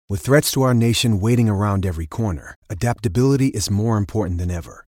With threats to our nation waiting around every corner, adaptability is more important than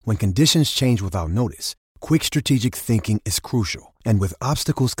ever. When conditions change without notice, quick strategic thinking is crucial. And with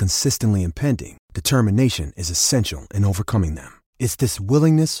obstacles consistently impending, determination is essential in overcoming them. It's this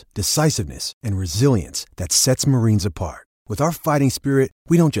willingness, decisiveness, and resilience that sets Marines apart. With our fighting spirit,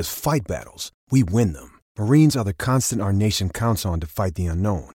 we don't just fight battles, we win them. Marines are the constant our nation counts on to fight the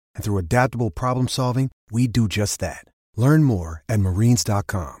unknown. And through adaptable problem solving, we do just that. Learn more at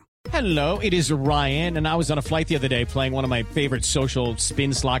marines.com. Hello, it is Ryan, and I was on a flight the other day playing one of my favorite social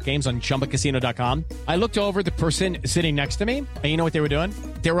spin slot games on ChumbaCasino.com. I looked over at the person sitting next to me, and you know what they were doing?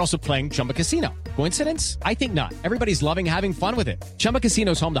 They were also playing Chumba Casino. Coincidence? I think not. Everybody's loving having fun with it. Chumba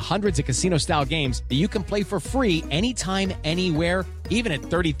Casino is home to hundreds of casino-style games that you can play for free anytime, anywhere, even at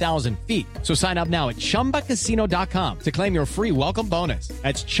 30,000 feet. So sign up now at ChumbaCasino.com to claim your free welcome bonus.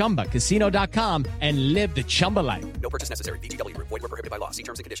 That's ChumbaCasino.com and live the Chumba life. No purchase necessary. VGW. Void where prohibited by law. See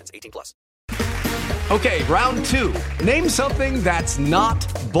terms and conditions. 18 plus. Okay, round two. Name something that's not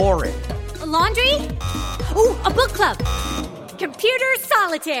boring. A laundry? Ooh, a book club. Computer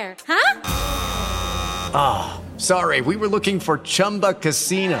solitaire, huh? Ah, sorry. We were looking for Chumba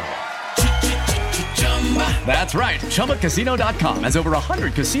Casino. That's right. ChumbaCasino.com has over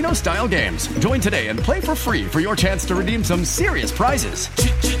 100 casino-style games. Join today and play for free for your chance to redeem some serious prizes.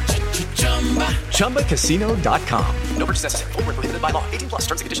 ChumbaCasino.com. No purchase necessary. Void where prohibited by law. 18 plus.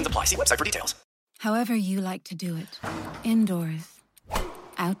 Terms and conditions apply. See website for details. However you like to do it. Indoors,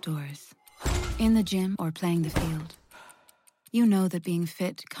 outdoors, in the gym or playing the field. You know that being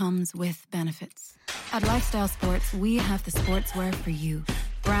fit comes with benefits. At Lifestyle Sports, we have the sportswear for you.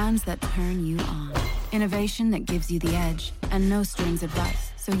 Brands that turn you on. Innovation that gives you the edge. And no strings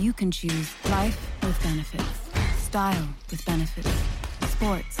advice, so you can choose life with benefits. Style with benefits.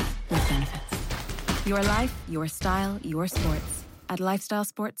 Sports with benefits. Your life, your style, your sports. At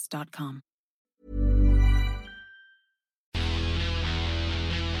lifestylesports.com.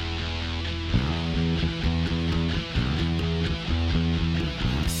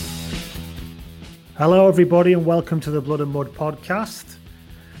 Hello, everybody, and welcome to the Blood and Mud podcast.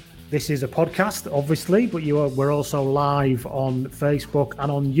 This is a podcast, obviously, but we're also live on Facebook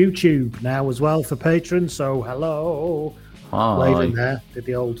and on YouTube now as well for patrons. So, hello. Hi. Waving there, did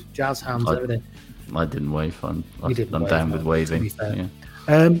the old jazz hands, everything. I didn't wave. I'm wave, down with waving. Yeah.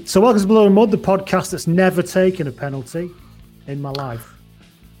 So, welcome to Blood and Mud, the podcast that's never taken a penalty in my life.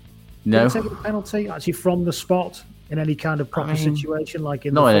 No. Never taken a penalty, actually, from the spot. In any kind of proper situation, like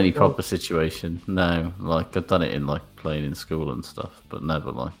in not in football? any proper situation. No, like I've done it in like playing in school and stuff, but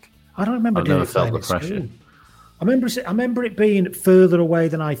never like. I don't remember. I've doing never it felt the in pressure. School. I remember it being further away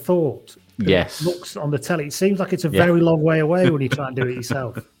than I thought. Yes, it looks on the telly. It seems like it's a very long way away when you try and do it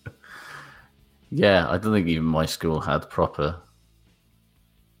yourself. Yeah, I don't think even my school had proper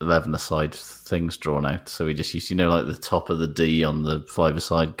 11-a-side things drawn out. So we just used, like the top of the D on the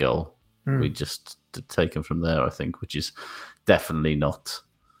 5-a-side goal. We just take them from there, I think, which is definitely not.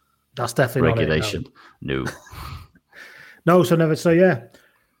 That's definitely regulation. Not it, no. No, so never. So yeah.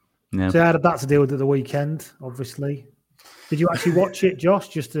 So I had that to deal with at the weekend. Obviously, did you actually watch it, Josh?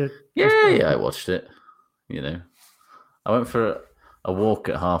 Yeah, I watched it. I went for a walk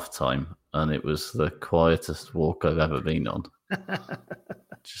at halftime, and it was the quietest walk I've ever been on.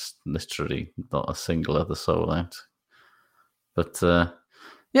 Just literally not a single other soul out. But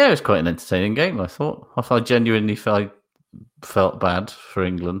yeah, it was quite an entertaining game, I thought. I genuinely felt bad for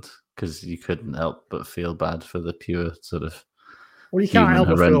England because you couldn't help but feel bad for the pure sort of. Well, you can't help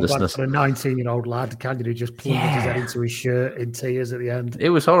but feel bad for a 19-year-old lad, can you, who just plunged his head into his shirt in tears at the end. It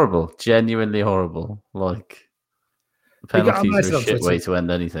was horrible, genuinely horrible. Like, penalties are a shit way to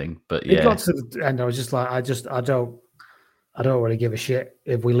end anything, but yeah. It got to the end, I was just like, I don't really give a shit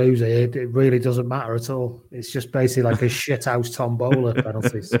if we lose it. It really doesn't matter at all. It's just basically like a shithouse tombola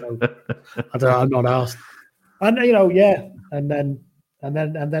penalty. So I'm not asked. And and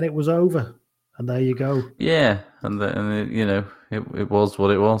then it was over, and there you go. Yeah, and it was what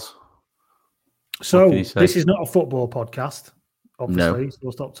it was. So this is not a football podcast, obviously. No. So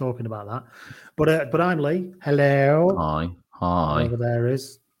we'll stop talking about that. But I'm Lee. Hello. Hi. Over there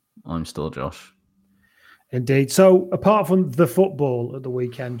is. I'm still Josh. Indeed. So, apart from the football at the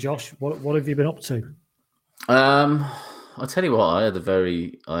weekend, Josh, what have you been up to? I'll tell you what. I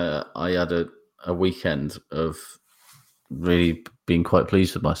had a weekend of really being quite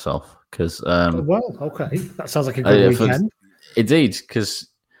pleased with myself because. Well, okay, that sounds like a good weekend. Indeed, because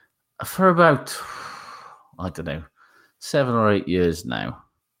for about 7 or 8 years now,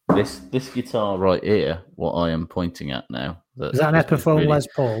 this guitar right here, what I am pointing at now. Is that an Epiphone Les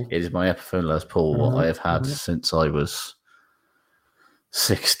Paul? It is my Epiphone Les Paul, what I have had since I was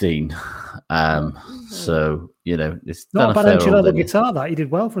 16. So, it's Not a done bad a fair old entry-level bit. guitar, that. You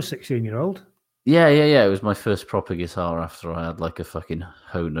did well for a 16-year-old. Yeah. It was my first proper guitar after I had like a fucking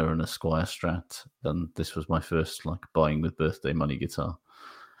Hohner and a Squire Strat. And this was my first like buying with birthday money guitar.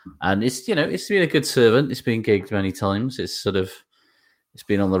 And it's been a good servant. It's been gigged many times. It's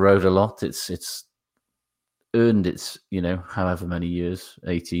been on the road a lot. It's earned its, however many years,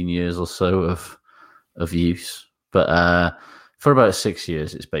 18 years or so of use. But for about 6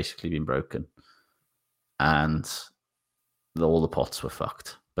 years, it's basically been broken. And all the pots were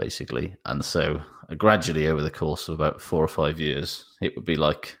fucked, basically. And so gradually over the course of about 4 or 5 years, it would be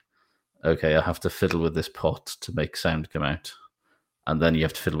like, okay, I have to fiddle with this pot to make sound come out. And then you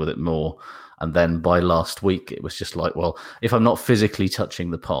have to fiddle with it more. And then by last week, it was just like, well, if I'm not physically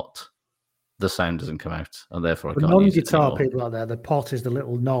touching the pot, the sound doesn't come out. And therefore I can't use it non-guitar anymore. people out there, the pot is the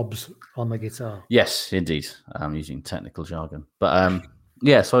little knobs on the guitar. Yes, indeed. I'm using technical jargon. But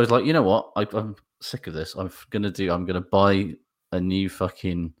so I was like, you know what? I'm sick of this. I'm going to buy a new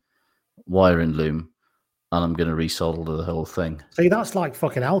fucking wiring loom and I'm going to resolder the whole thing. See, that's like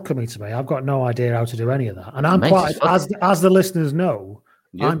fucking alchemy to me. I've got no idea how to do any of that. And I'm Mate, quite, as the listeners know,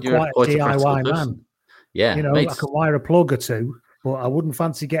 I'm you're quite a a practical DIY person. man. Yeah, I can wire a plug or two, but I wouldn't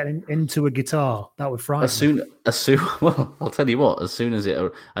fancy getting into a guitar. That would frighten me. Well, I'll tell you what, as soon as it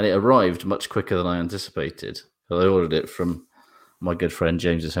arrived much quicker than I anticipated. So I ordered it from my good friend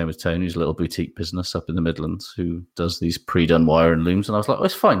James's Home of Tone, who's a little boutique business up in the Midlands who does these pre-done wiring looms. And I was like, oh,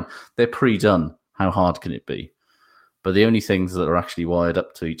 it's fine. They're pre-done. How hard can it be? But the only things that are actually wired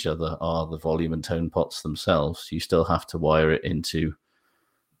up to each other are the volume and tone pots themselves. You still have to wire it into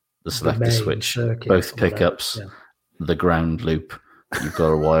the selector switch, both pickups, the ground loop. You've got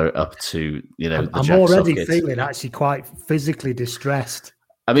to wire it up to, the I'm jack already socket. feeling actually quite physically distressed.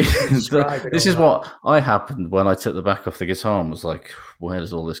 I mean, this is what happened when I took the back off the guitar and was like, where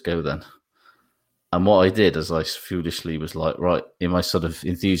does all this go then? And what I did is I foolishly was like, right, in my sort of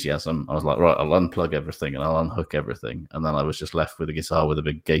enthusiasm, I was like, right, I'll unplug everything and I'll unhook everything. And then I was just left with a guitar with a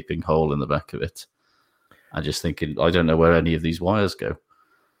big gaping hole in the back of it. And just thinking, I don't know where any of these wires go.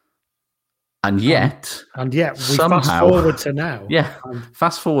 And yet we somehow, fast forward to now. Yeah,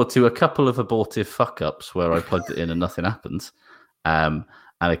 fast forward to a couple of abortive fuck-ups where I plugged it in and nothing happened. And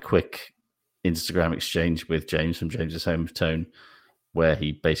a quick Instagram exchange with James from James's Home Tone, where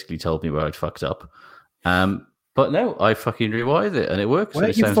he basically told me where I'd fucked up. But no, I fucking rewired it and it works. Where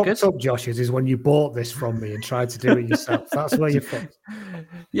it you sounds fucked good. up, Josh, is when you bought this from me and tried to do it yourself. That's where you fucked.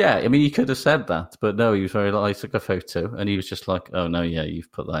 Yeah, I mean, you could have said that, but no, he was very like, I took a photo and he was just like, oh no, yeah,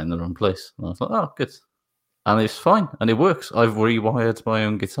 you've put that in the wrong place. And I was like, oh, good. And it's fine. And it works. I've rewired my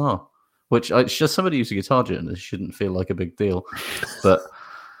own guitar, which it's just somebody who's a guitar journalist shouldn't feel like a big deal. But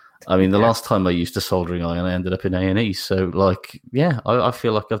I mean, the last time I used a soldering iron, I ended up in A&E. So like, yeah, I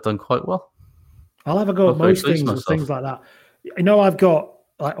feel like I've done quite well. I'll have a go at most things and things like that. I've got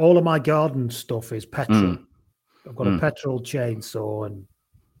like all of my garden stuff is petrol. I've got a petrol chainsaw and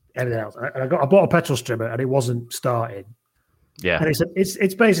everything else. I bought a petrol strimmer and it wasn't starting. Yeah, and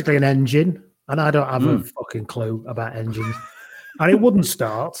it's basically an engine, and I don't have a fucking clue about engines, and it wouldn't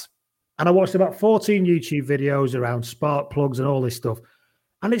start. And I watched about 14 YouTube videos around spark plugs and all this stuff,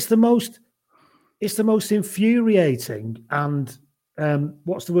 and it's the most infuriating and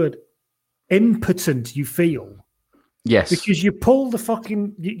what's the word? Impotent you feel. Yes, because you pull the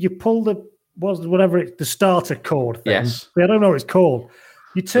fucking you pull the the starter cord thing. Yes, I don't know what it's called.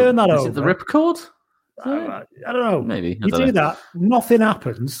 You turn that over. Is it the rip cord? I don't know. Maybe you do that, nothing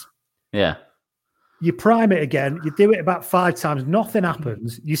happens. Yeah. You prime it again. You do it about 5 times. Nothing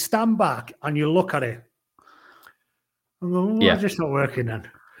happens. You stand back and you look at it. And go, it's just not working then.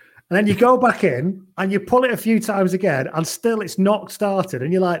 And then you go back in and you pull it a few times again, and still it's not started.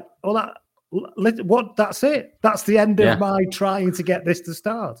 And you're like, what? That's it. That's the end of my trying to get this to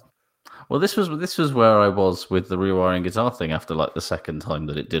start. Well, this was where I was with the rewiring guitar thing after like the second time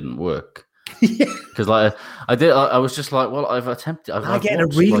that it didn't work. Because like I was just like, well, I've attempted. I get in a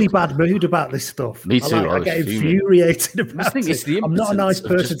really bad mood about this stuff. Me too. I get infuriated about it. I'm not a nice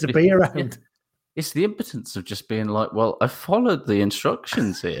person to be around. It's the impotence of just being like, well, I followed the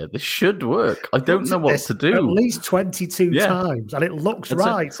instructions here. This should work. I don't know what to do. At least 22 times, and it looks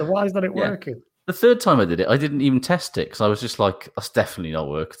right. So why is that working? The third time I did it, I didn't even test it because I was just like, that's definitely not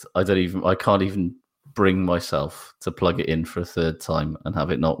worked. I can't even bring myself to plug it in for a third time and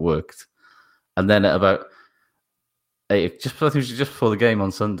have it not worked. And then at about I think it was just before the game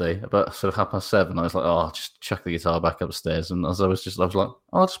on Sunday, about sort of 7:30, I was like, I'll just chuck the guitar back upstairs. And I was like,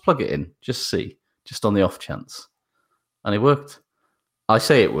 I'll just plug it in, just see, just on the off chance. And it worked. I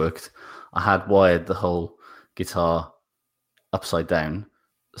say it worked. I had wired the whole guitar upside down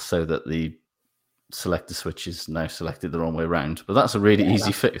so that the selector switch is now selected the wrong way around. But that's a really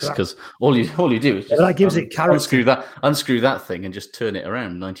easy fix because all you do is just that gives it character. unscrew that thing and just turn it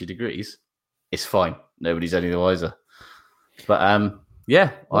around 90 degrees. It's fine. Nobody's any the wiser. But I'm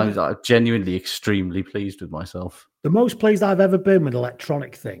genuinely extremely pleased with myself. The most pleased I've ever been with an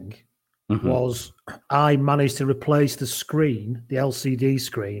electronic thing was I managed to replace the screen, the LCD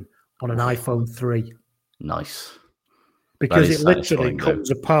screen, on an iPhone 3. Nice. Because it literally comes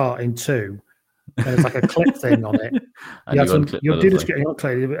apart in two. And there's like a clip thing on it. You do the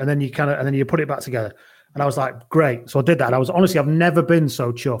screen, and then you put it back together. And I was like, great. So I did that. And I've never been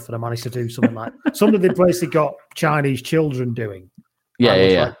so chuffed that I managed to do something like something they'd basically got Chinese children doing. Yeah.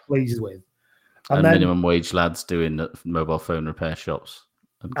 Like, pleased with. And then, minimum wage lads doing mobile phone repair shops.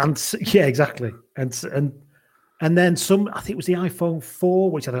 Exactly. And then some, I think it was the iPhone 4,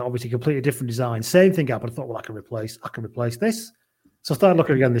 which I think obviously completely different design. Same thing happened. I thought, well, I can replace this. So I started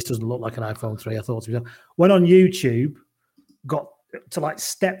looking again. This doesn't look like an iPhone 3. I thought to myself, went on YouTube, got to like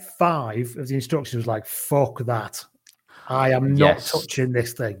step 5 of the instructions, was like, fuck that. I am not touching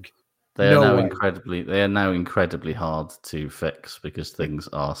this thing. They are now incredibly hard to fix because things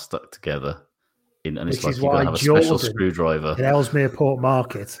are stuck together. And it's like you've got to have a special screwdriver. In Ellesmere Port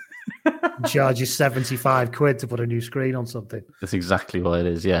Market charges 75 quid to put a new screen on something. That's exactly why it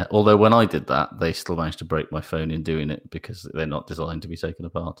is, yeah. Although when I did that, they still managed to break my phone in doing it because they're not designed to be taken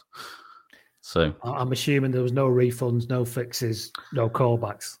apart. So I'm assuming there was no refunds, no fixes, no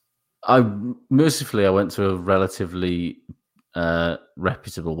callbacks. Mercifully, I went to a relatively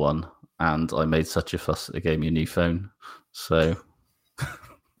reputable one, and I made such a fuss that they gave me a new phone. So,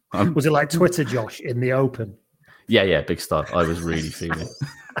 was it like Twitter, Josh, in the open? Yeah, big star. I was really feeling.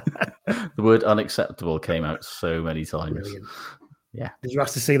 The word unacceptable came out so many times. Brilliant. Yeah. Did you have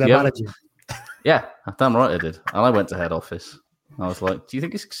to see their manager? Yeah, damn right I did. And I went to head office. I was like, do you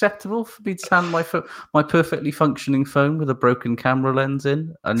think it's acceptable for me to hand my perfectly functioning phone with a broken camera lens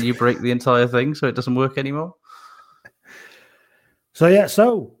in and you break the entire thing so it doesn't work anymore?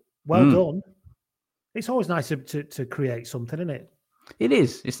 So well done. It's always nice to create something, isn't it? It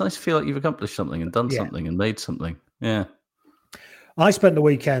is. It's nice to feel like you've accomplished something and done something and made something. Yeah. I spent the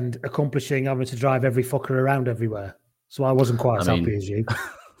weekend having to drive every fucker around everywhere. So I wasn't quite as happy as you.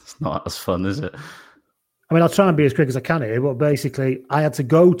 It's not as fun, is it? I mean, I'll try and be as quick as I can here, but basically I had to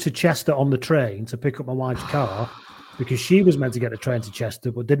go to Chester on the train to pick up my wife's car because she was meant to get the train to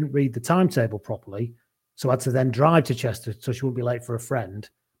Chester but didn't read the timetable properly. So I had to then drive to Chester so she wouldn't be late for a friend.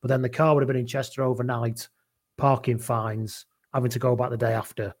 But then the car would have been in Chester overnight, parking fines, having to go back the day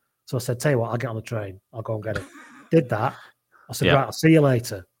after. So I said, tell you what, I'll get on the train. I'll go and get it. Did that. I said, right, I'll see you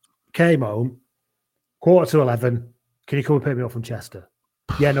later. Came home, 11:15. Can you come and pick me up from Chester?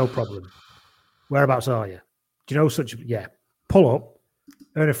 Yeah, no problem. Whereabouts are you? Do you know such? Yeah. Pull up.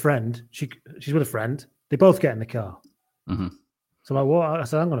 Her and a friend. She's with a friend. They both get in the car. Mm-hmm. So I'm like, what? I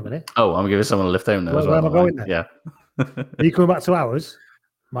said, hang on a minute. Oh, I'm giving someone a lift home now as well. Where am I going then? Yeah. Are you coming back to ours?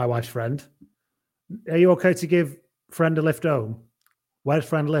 My wife's friend. Are you okay to give friend a lift home? Where does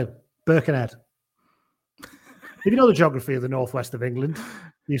friend live? Birkenhead. If you know the geography of the northwest of England,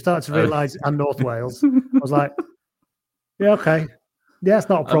 you start to realise, and North Wales, I was like, yeah, okay. Yeah, it's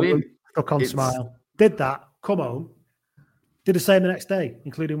not a problem. Stuck on smile. Did that, come home, did the same the next day,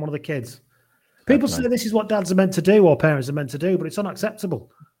 including one of the kids. People say this is what dads are meant to do or parents are meant to do, but it's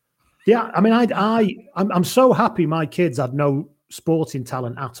unacceptable. Yeah, I mean, I'm so happy my kids had no sporting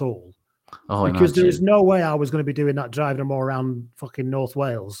talent at all. Because there is no way I was going to be doing that, driving them all around fucking North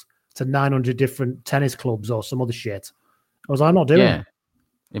Wales to 900 different tennis clubs or some other shit. I'm not doing it.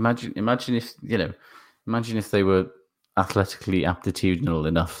 Imagine if they were athletically aptitudinal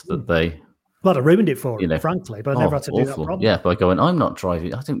enough that they... Well, I ruined it for them, frankly, but I never had to do that problem. Yeah, by going, I'm not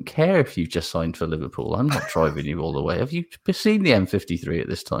driving. I don't care if you've just signed for Liverpool. I'm not driving you all the way. Have you seen the M53 at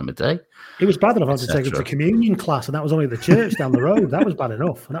this time of day? It was bad enough I had to take him to communion class, and that was only the church down the road. That was bad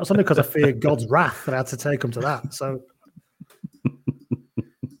enough. And that was only because I feared God's wrath that I had to take him to that. So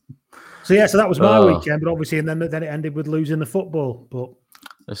that was my weekend, but obviously, and then it ended with losing the football. But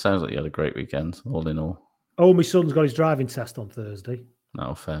it sounds like you had a great weekend, all in all. Oh, my son's got his driving test on Thursday.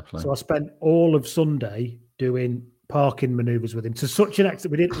 Oh, fair play. So I spent all of Sunday doing parking manoeuvres with him to such an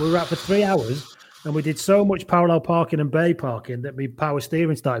extent. We were out for 3 hours and we did so much parallel parking and bay parking that my power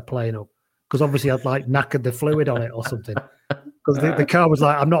steering started playing up because obviously I'd like knackered the fluid on it or something. Because the car was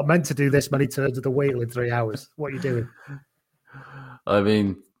like, I'm not meant to do this many turns of the wheel in 3 hours. What are you doing? I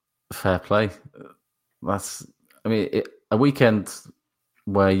mean, fair play. A weekend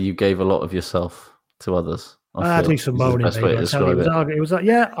where you gave a lot of yourself to others. I do some moaning. It was like,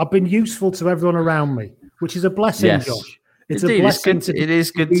 I've been useful to everyone around me, which is a blessing, Josh. It's Indeed, a blessing. it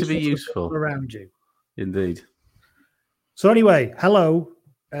is good to be useful around you. Indeed. So anyway, hello.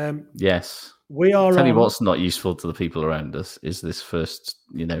 Yes. We are. Tell you what's not useful to the people around us is this first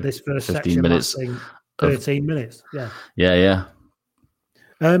 15 minutes, 13 minutes. Yeah. Yeah.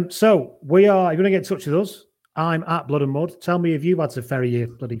 So we are. If you want to get in touch with us, I'm at Blood and Mud. Tell me if you've had to ferry your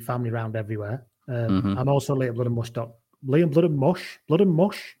bloody family around everywhere. I'm also Liam Blood and Mush. Liam Blood and Mush. Blood and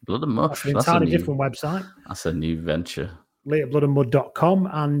Mush. Blood and Mush. That's an entirely different website. That's a new venture. LiamBloodandMud.com.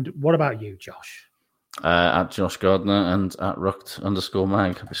 And what about you, Josh? At Josh Gardner and at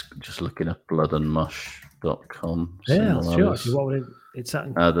Rucked_mag. I'm just looking at bloodandmush.com. Yeah, sure. What would it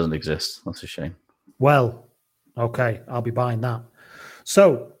doesn't exist. That's a shame. Well, okay. I'll be buying that.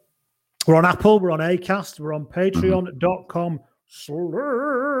 So we're on Apple, we're on Acast, we're on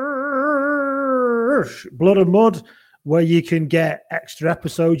patreon.com/Blood and Mud, where you can get extra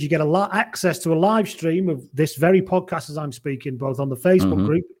episodes. You get access to a live stream of this very podcast as I'm speaking, both on the Facebook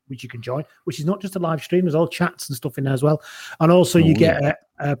group, which you can join, which is not just a live stream. There's all chats and stuff in there as well. And also you get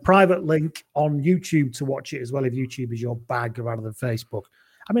a private link on YouTube to watch it as well, if YouTube is your bag rather than Facebook.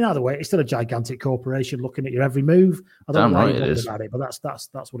 I mean, either way, it's still a gigantic corporation looking at your every move. I don't know how you wonder about it, but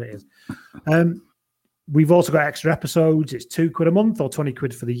that's what it is. We've also got extra episodes. It's £2 a month or 20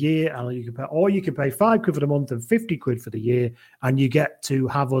 quid for the year, and you can pay £5 for the month and 50 quid for the year, and you get to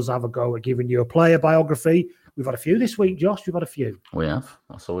have us have a go at giving you a player biography. We've had a few this week, Josh. We've had a few. We have.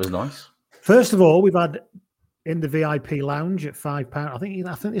 That's always nice. First of all, we've had in the VIP lounge at £5. I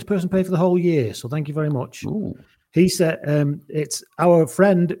think this person paid for the whole year, so thank you very much. Ooh. He said it's our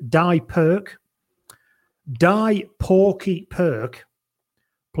friend Di Perk. Di Porky Perk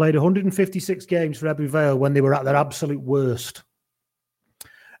played 156 games for Ebbw Vale when they were at their absolute worst.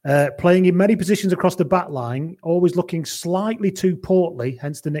 Playing in many positions across the back line, always looking slightly too portly,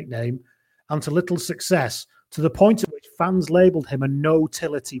 hence the nickname, and to little success, to the point at which fans labelled him a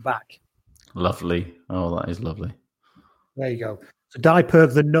no-tility back. Lovely. Oh, that is lovely. There you go. So Di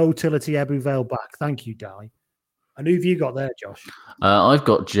Perk, the no-tility Ebbw Vale back. Thank you, Di. And who have you got there, Josh? I've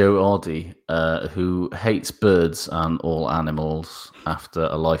got Joe Oddie, who hates birds and all animals after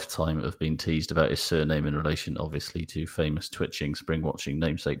a lifetime of being teased about his surname in relation, obviously, to famous twitching, spring-watching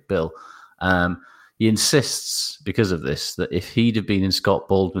namesake Bill. He insists, because of this, that if he'd have been in Scott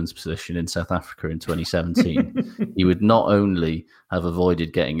Baldwin's position in South Africa in 2017, he would not only have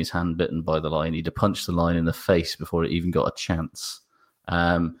avoided getting his hand bitten by the lion, he'd have punched the lion in the face before it even got a chance.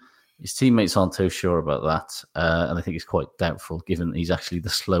 His teammates aren't too sure about that, and I think it's quite doubtful, given that he's actually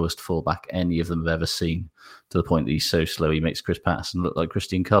the slowest fullback any of them have ever seen, to the point that he's so slow he makes Chris Patterson look like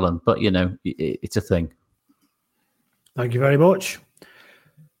Christian Cullen. But, it's a thing. Thank you very much.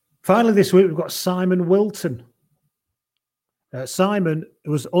 Finally, this week, we've got Simon Wilton. Simon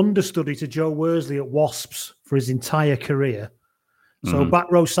was understudy to Joe Worsley at Wasps for his entire career. So back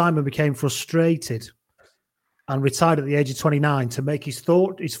row Simon became frustrated and retired at the age of 29 to make his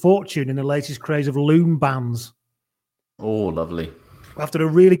fortune in the latest craze of loom bands. Oh, lovely. After a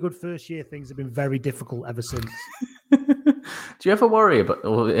really good first year, things have been very difficult ever since. Do you ever worry about,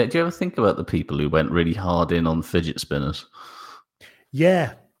 or do you ever think about the people who went really hard in on fidget spinners?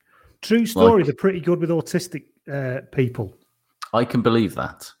 Yeah. True story. They're pretty good with autistic people. I can believe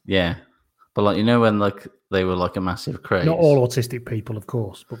that. Yeah. But when they were like a massive craze. Not all autistic people, of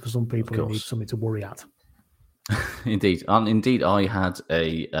course, but for some people who need something to worry at. Indeed. And indeed, I had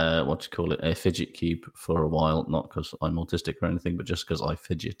a fidget cube for a while, not because I'm autistic or anything, but just because I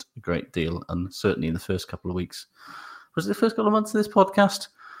fidget a great deal. And certainly in the first couple of weeks, was it the first couple of months of this podcast,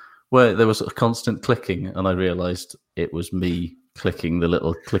 where there was a constant clicking and I realised it was me clicking the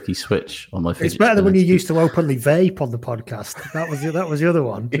little clicky switch on my fidget. It's better than when you used to openly vape on the podcast. That was the other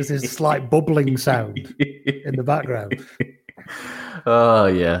one. Just this slight bubbling sound in the background. Oh,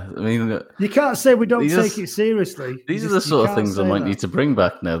 yeah. I mean, you can't say we don't take it seriously. These are the sort of things I might need to bring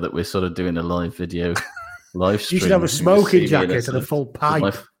back now that we're sort of doing a live video, live stream. You should have a smoking jacket and a full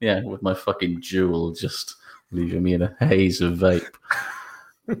pipe. With my fucking jewel just leaving me in a haze of vape.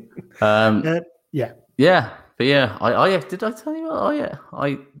 Yeah. But yeah, I did I tell you?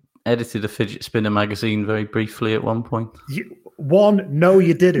 I edited a fidget spinner magazine very briefly at one point. One, no,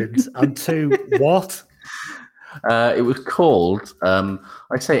 you didn't, and two, what? It was called. I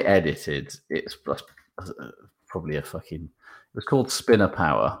say edited. It's probably a fucking. It was called Spinner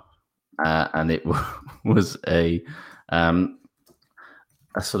Power, and it was a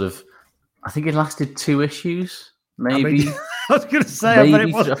sort of. I think it lasted 2 issues, maybe. I was going to say, but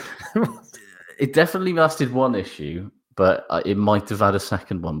it was. It definitely lasted 1 issue, but it might have had a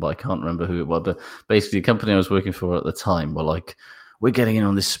second one, but I can't remember who it was. But basically, the company I was working for at the time were like, "We're getting in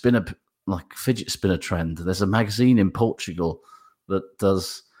on this spinner like fidget spinner trend. There's a magazine in Portugal that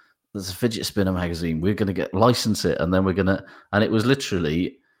does. There's a fidget spinner magazine. We're going to license it, and then and it was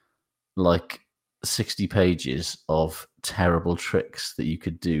literally like 60 pages of terrible tricks that you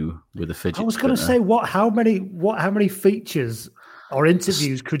could do with a fidget spinner. I was going to say, how many features or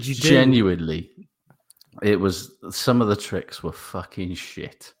interviews could you do? Genuinely, it was, some of the tricks were fucking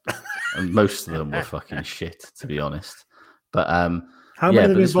shit, and most of them were fucking shit, to be honest. But how many of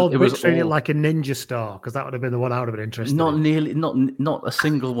them involved treating it like a ninja star? Because that would have been the one I would have been interested in. Not a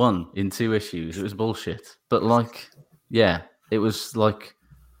single one in 2 issues. It was bullshit. But like, yeah, it was like,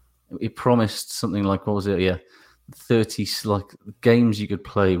 it promised something like, what was it? Yeah, 30 like games you could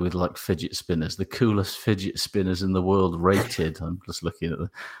play with like fidget spinners, the coolest fidget spinners in the world rated. I'm just looking at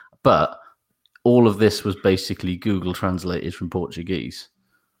them. But all of this was basically Google translated from Portuguese.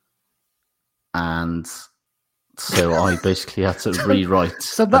 And so I basically had to rewrite.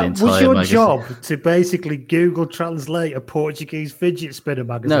 So that was your job, to basically Google translate a Portuguese fidget spinner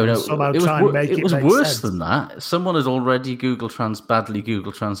magazine. No, somehow try and make it was make worse sense. than that. Someone had already badly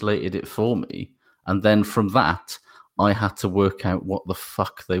Google translated it for me, and then from that, I had to work out what the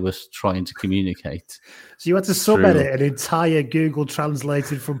fuck they were trying to communicate. So you had to subedit an entire Google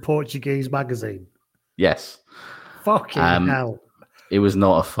translated from Portuguese magazine. Yes. Fucking hell! It was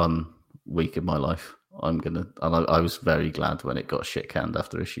not a fun week of my life. I was very glad when it got shit canned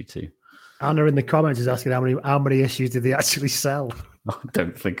after issue 2. Anna in the comments is asking how many issues did they actually sell? I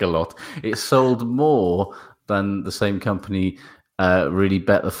don't think a lot. It sold more than the same company really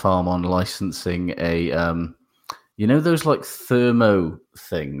bet the farm on licensing a, you know, those like thermo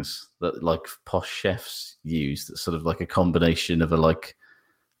things that like posh chefs use. That's sort of like a combination of a like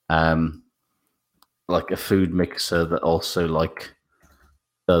a food mixer that also like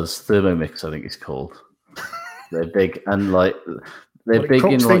does Thermomix, I think it's called. They're big, and like they're big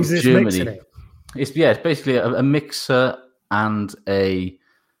in like Germany. It's basically a mixer and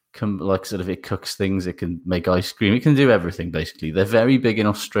like sort of, it cooks things. It can make ice cream. It can do everything basically. They're very big in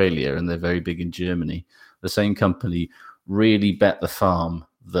Australia and they're very big in Germany. The same company really bet the farm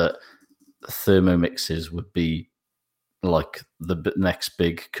that Thermomixes would be like the next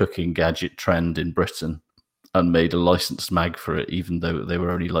big cooking gadget trend in Britain, and made a licensed mag for it, even though they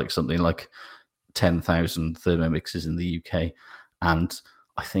were only like something like 10,000 Thermomixes in the UK. And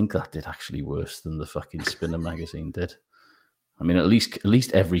I think that did actually worse than the fucking Spinner magazine did. I mean, at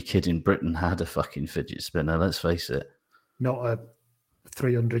least every kid in Britain had a fucking fidget spinner, let's face it. Not a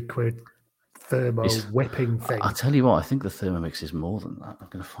 300 quid thermo whipping thing. I'll tell you what, I think the Thermomix is more than that. I'm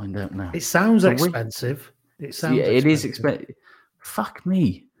going to find out now. It sounds expensive. It is expensive. Fuck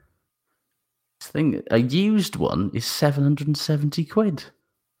me. A used one is 770 quid.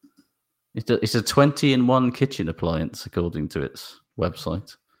 It's a 20-in-1 kitchen appliance, according to its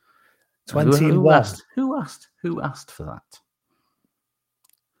website. 20-in-1. Who asked for that?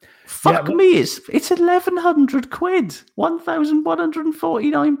 Fuck me! It's 1,100 quid.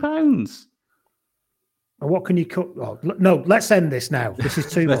 £1,149. What can you cook? Oh, no, let's end this now. This is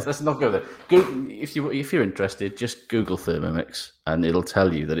too much. Let's not go there. If you're interested, just Google Thermomix, and it'll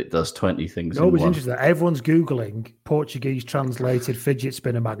tell you that it does 20 things. Nobody's interested. Everyone's Googling Portuguese translated fidget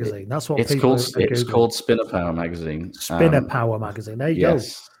spinner magazine. That's what it's people called. It's called Spinner Power magazine. Spinner Power magazine. There you go.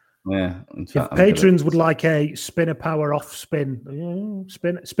 Yeah. If patrons would like a Spinner Power off Spinner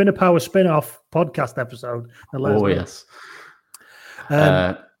Power spin-off podcast episode, yes.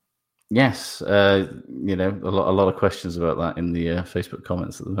 Yes, you know, a lot of questions about that in the Facebook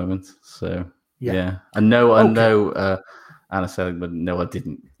comments at the moment. So yeah. And no, Anna Seligman, no, I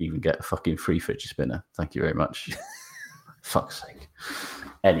didn't even get a fucking free fidget spinner. Thank you very much. Fuck's sake.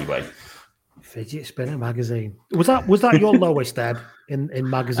 Anyway, fidget spinner magazine. Was that your lowest, Ed, in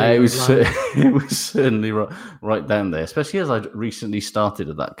magazine? It was certainly right down there, especially as I'd recently started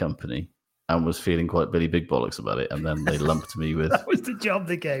at that company and was feeling quite Billy Big Bollocks about it, and then they lumped me with that was the job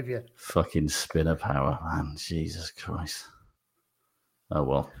they gave you. Fucking Spinner Power, man. Jesus Christ. Oh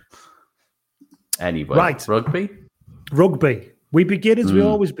well. Anyway, right. Rugby. We begin as we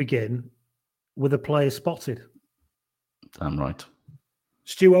always begin, with a player spotted. Damn right.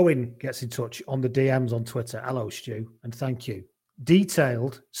 Stu Owen gets in touch on the DMs on Twitter. Hello, Stu, and thank you.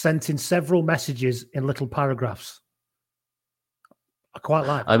 Detailed, sent in several messages in little paragraphs. I quite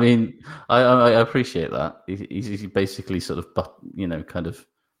like that. I mean, I appreciate that. He's basically sort of, you know, kind of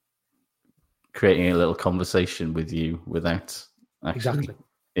creating a little conversation with you without actually. Exactly.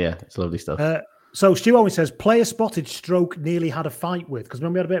 Yeah, it's lovely stuff. So Stu Owen says, player spotted stroke nearly had a fight with. Because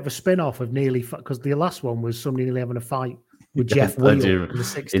remember, we had a bit of a spin-off of nearly, because the last one was somebody nearly having a fight with Jeff Wheel in the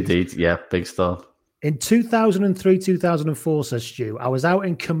 60s. Indeed, yeah, big star. In 2003, 2004, says Stu, I was out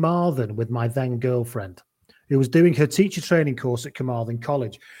in Carmarthen with my then girlfriend, who was doing her teacher training course at Carmarthen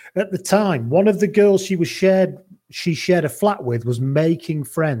College. At the time, one of the girls she shared a flat with was making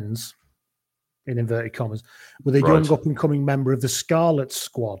friends, in inverted commas, with a young up-and-coming member of the Scarlet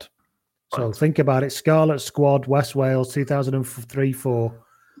Squad. So think about it. Scarlet Squad, West Wales, 2003-4.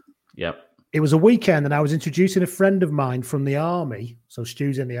 Yep. It was a weekend and I was introducing a friend of mine from the army. So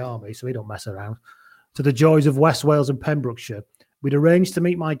Stu's in the army, so he don't mess around. To the joys of West Wales and Pembrokeshire. We'd arranged to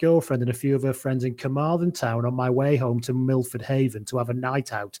meet my girlfriend and a few of her friends in Carmarthen Town on my way home to Milford Haven to have a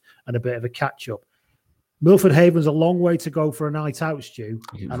night out and a bit of a catch-up. Milford Haven's a long way to go for a night out, Stu.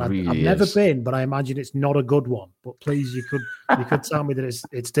 And I've never been, but I imagine it's not a good one. But please, you could tell me that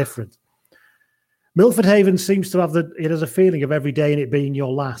it's different. Milford Haven seems to have it has a feeling of every day in it being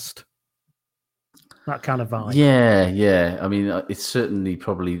your last. That kind of vibe. Yeah. I mean, it's certainly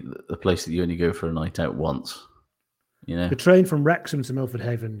probably the place that you only go for a night out once. You know, the train from Wrexham to Milford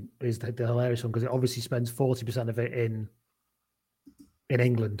Haven is the hilarious one because it obviously spends 40% of it in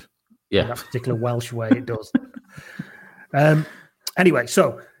England. Yeah, that particular Welsh way it does. Anyway,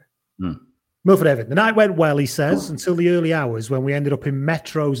 so Milford Haven. The night went well, he says, until the early hours when we ended up in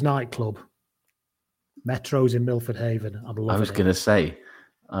Metro's nightclub. Metro's in Milford Haven. I was going to say,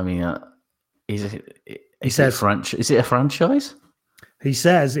 I mean, is it a franchise? He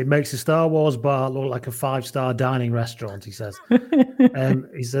says it makes the Star Wars bar look like a 5-star dining restaurant, he says.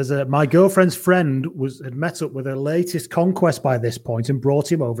 He says, my girlfriend's friend had met up with her latest conquest by this point and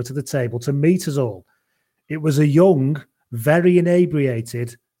brought him over to the table to meet us all. It was a young, very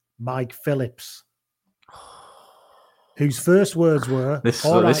inebriated Mike Phillips, whose first words were... This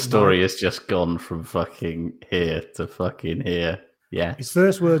story has just gone from fucking here to fucking here. Yeah. His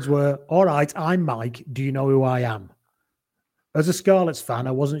first words were, all right, I'm Mike. Do you know who I am? As a Scarlets fan,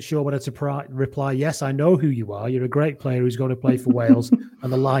 I wasn't sure whether to reply, yes, I know who you are. You're a great player who's going to play for Wales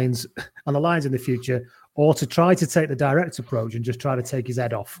and the Lions in the future, or to try to take the direct approach and just try to take his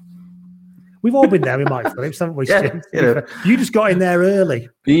head off. We've all been there with Mike Phillips, haven't we? Yeah, you just got in there early.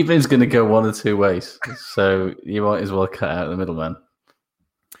 The evening's going to go one or two ways, so you might as well cut out the middleman.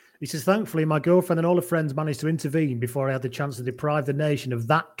 He says, thankfully, my girlfriend and all her friends managed to intervene before I had the chance to deprive the nation of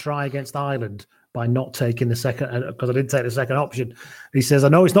that try against Ireland by not taking the second, because I didn't take the second option. He says, I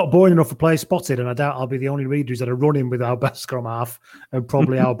know it's not boring enough for players spotted, and I doubt I'll be the only reader who's had a run-in with our best scrum half and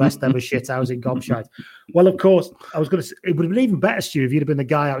probably our best ever shithousing gobshite. Well, of course, I was going to say, it would have been even better, Stu, if you'd have been the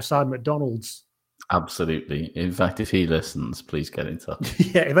guy outside McDonald's. Absolutely. In fact, if he listens, please get in touch.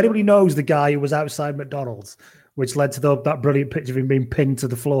 Yeah, if anybody knows the guy who was outside McDonald's, which led to that brilliant picture of him being pinned to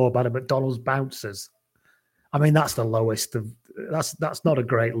the floor by the McDonald's bouncers. I mean, that's the lowest of... That's not a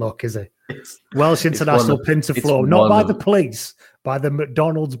great look, is it? Welsh international pinned to floor, not by the police, by the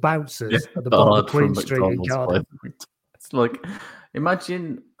McDonald's bouncers at the bottom of Queen Street in Cardiff. It's like,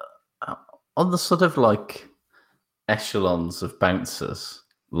 imagine on the sort of like echelons of bouncers,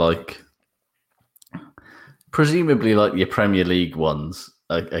 like presumably like your Premier League ones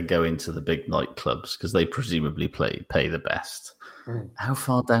are going to the big nightclubs because they presumably pay the best. How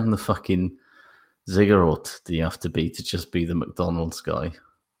far down the fucking ziggurat do you have to be to just be the McDonald's guy?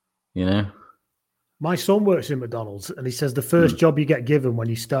 You know? My son works in McDonald's and he says the first job you get given when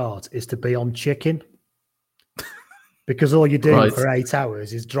you start is to be on chicken. Because all you're doing for 8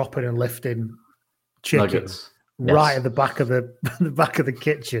 hours is dropping and lifting chicken. Nuggets. Right at the back of the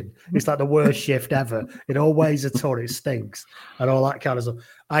kitchen. It's like the worst shift ever. It all weighs a ton, it stinks, and all that kind of stuff.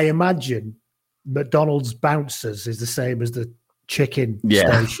 I imagine McDonald's bouncers is the same as the chicken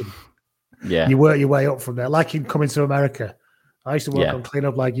station. Yeah. You work your way up from there. Like in Coming to America. I used to work on clean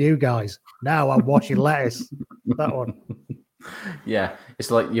up like you guys. Now I'm washing lettuce. That one. Yeah. It's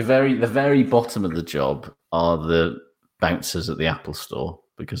like the very bottom of the job are the bouncers at the Apple store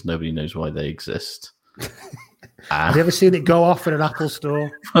because nobody knows why they exist. Have you ever seen it go off in an Apple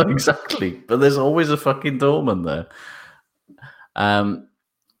store? Exactly. But there's always a fucking doorman there. And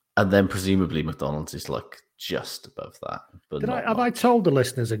then presumably McDonald's is like just above that. But have I told the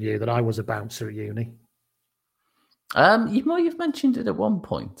listeners and you that I was a bouncer at uni? You might have mentioned it at one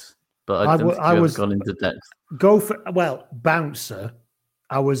point, but I don't think I've gone into depth. Bouncer.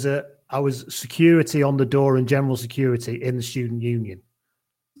 I was security on the door and general security in the student union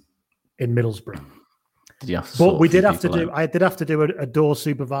in Middlesbrough. Did you have to but we did have to do. I did have to do a door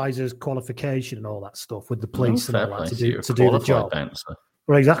supervisor's qualification and all that stuff with the police and all that to do the job. Bouncer.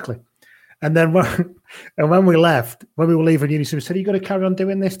 Well, exactly. And then when we left, when we were leaving uni, so we said, "Are you going to carry on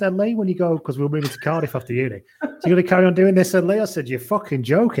doing this, then, Lee? When you go, because we were moving to Cardiff after uni, so you're going to carry on doing this, then, Lee?" I said, "You're fucking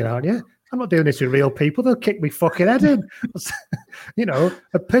joking, aren't you? I'm not doing this with real people. They'll kick me fucking head in." You know,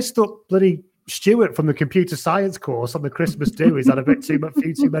 a pissed up bloody Stuart from the computer science course on the Christmas do has had a bit too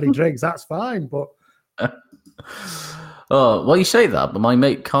many drinks. That's fine, but oh, well, you say that, but my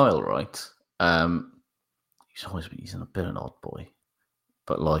mate Kyle, right? He's a bit of an odd boy,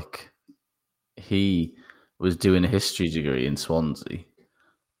 but like he was doing a history degree in Swansea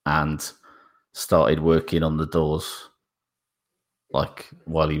and started working on the doors like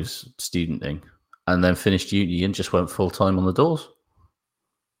while he was studenting, and then finished uni and just went full time on the doors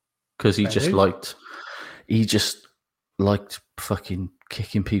because he just liked fucking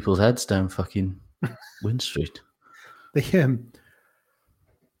kicking people's heads down fucking Wind Street. The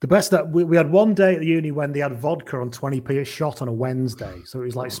best that we had one day at the uni when they had vodka on 20p a shot on a Wednesday, so it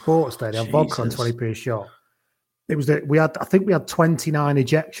was like sports day. They had vodka on 20p a shot. It was that I think we had 29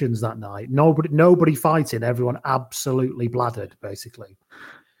 ejections that night. Nobody fighting. Everyone absolutely bladdered, basically.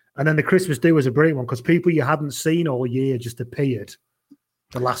 And then the Christmas do was a brilliant one because people you hadn't seen all year just appeared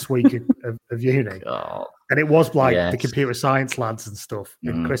the last week of uni. Oh, and it was like the computer science lads and stuff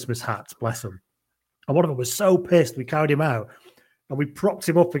in Christmas hats, bless them. And one of them was so pissed, we carried him out and we propped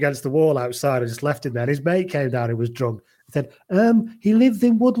him up against the wall outside and just left him there. And his mate came down and was drunk. He said, he lived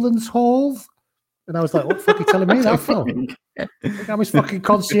in Woodlands Hall. And I was like, what the fuck are you telling me that for? I'm his fucking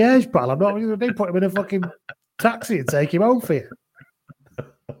concierge, pal. I'm not going to put him in a fucking taxi and take him home for you.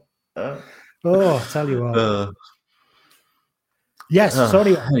 Oh, I tell you what. Yes, so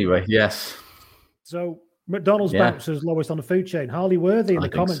anyway, yes. So McDonald's bouncers lowest on the food chain. Harley Worthy in the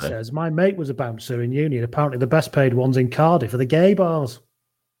comments says, my mate was a bouncer in uni and apparently the best paid ones in Cardiff are the gay bars.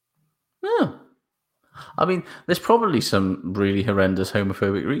 Oh. I mean, there's probably some really horrendous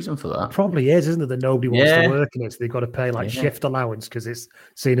homophobic reason for that. Probably is, isn't it? That nobody wants to work in it, so they've got to pay shift allowance because it's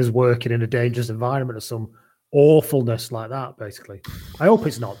seen as working in a dangerous environment or some awfulness like that, basically. I hope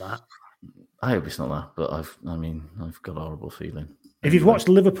it's not that. I hope it's not that, but I've got a horrible feeling. If you've watched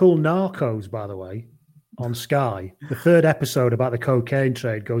Liverpool Narcos, by the way, on Sky, the third episode about the cocaine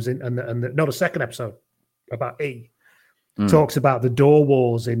trade goes in, and the second episode about talks about the door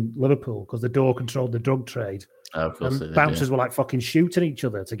wars in Liverpool because the door controlled the drug trade. Oh, of course, and bouncers were like fucking shooting each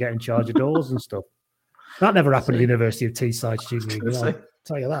other to get in charge of doors and stuff. That never happened at the University of Teesside student. I'll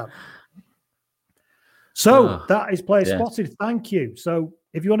tell you that. So that is Player Spotted. Thank you. So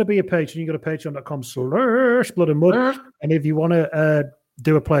if you want to be a patron, you go to patreon.com/Blood and Mud. And if you want to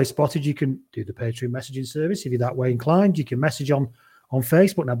do a Player Spotted, you can do the Patreon messaging service. If you're that way inclined, you can message on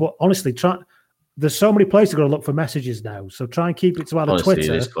Facebook now. But honestly, there's so many places you've got to look for messages now. So try and keep it to either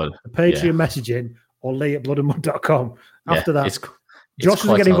Twitter, Patreon messaging, or lee@bloodandmud.com. After that, Josh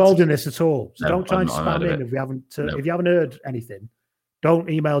doesn't get involved in this at all. So don't try and spam in if you haven't heard anything. Don't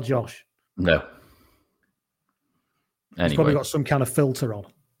email Josh. No. He's probably got some kind of filter on.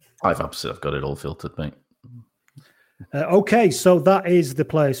 I've got it all filtered, mate. Okay, so that is the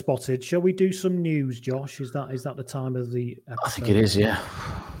Player Spotted. Shall we do some news, Josh? Is that the time of the episode? I think it is, yeah.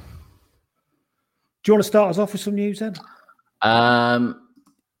 Do you want to start us off with some news then? Rassie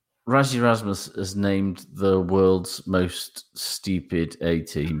Rasmus has named the world's most stupid A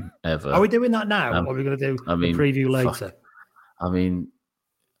team ever. Are we doing that now? Or are we going to do the preview later?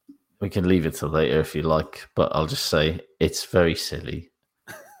 We can leave it till later if you like, but I'll just say it's very silly.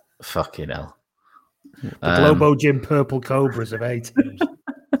 Fucking hell. The Globo Gym Purple Cobras of A teams.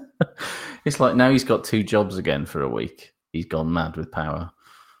 It's like now he's got 2 jobs again for a week. He's gone mad with power.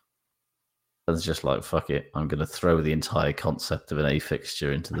 It's just like, fuck it. I'm going to throw the entire concept of an A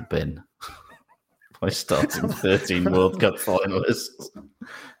fixture into the bin by starting 13 World Cup finalists.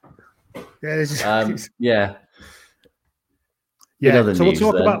 Yeah. So we'll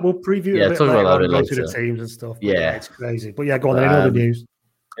talk about, we'll preview a bit later, go through the teams and stuff. Yeah. It's crazy. But go on, in other news.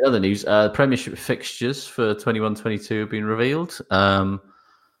 In other news, Premiership fixtures for 21-22 have been revealed.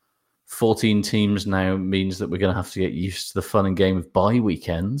 14 teams now means that we're going to have to get used to the fun and game of bye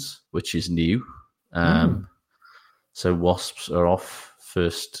weekends, which is new. So Wasps are off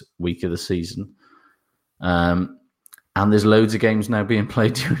first week of the season. And there's loads of games now being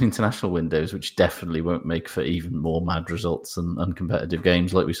played during international windows, which definitely won't make for even more mad results and uncompetitive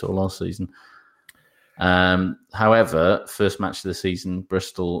games like we saw last season. However, first match of the season,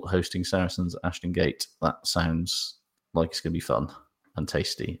 Bristol hosting Saracens at Ashton Gate. That sounds like it's going to be fun and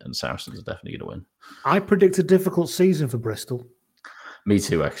tasty, and Saracens are definitely going to win. I predict a difficult season for Bristol. Me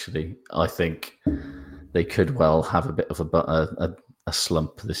too, actually. I think they could well have a bit of a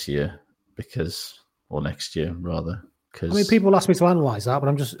slump this year or next year, rather. I mean, people ask me to analyse that,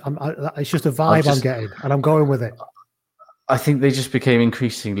 but it's just a vibe I'm getting, and I'm going with it. I think they just became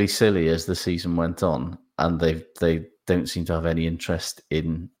increasingly silly as the season went on, and they don't seem to have any interest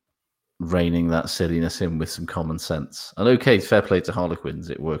in reining that silliness in with some common sense. And okay, fair play to Harlequins,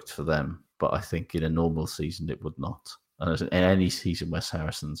 it worked for them, but I think in a normal season it would not. And in any season where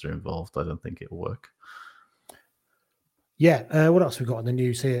Saracens are involved, I don't think it will work. Yeah, what else we got in the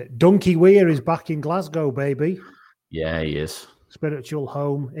news here? Donkey Weir is back in Glasgow, baby. Yeah, he is. Spiritual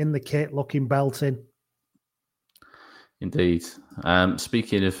home, in the kit, looking belting. Indeed.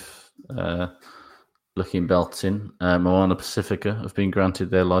 Speaking of looking belting, Moana Pacifica have been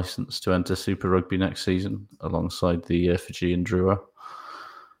granted their license to enter Super Rugby next season alongside the Fijian Drua,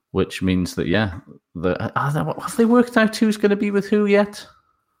 which means that, have they worked out who's going to be with who yet?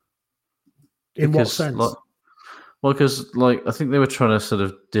 In what sense? Because I think they were trying to sort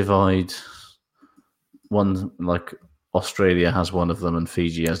of divide one, like Australia has one of them and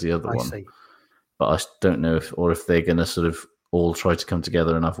Fiji has the other one. See. But I don't know if they're going to sort of all try to come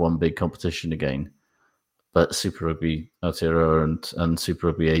together and have one big competition again. But Super Rugby Aotearoa and Super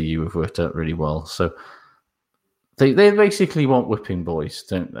Rugby AU have worked out really well. So they basically want whipping boys,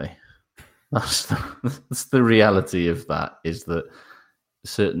 don't they? That's the reality of that, is that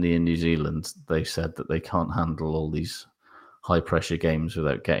certainly in New Zealand, they said that they can't handle all these high-pressure games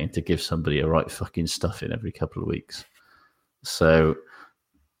without getting to give somebody a right fucking stuffing every couple of weeks. So,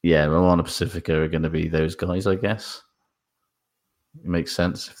 yeah, Moana Pacifica are going to be those guys, I guess. It makes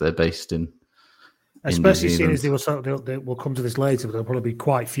sense if they're based in especially seeing as we'll come to this later, but they'll probably be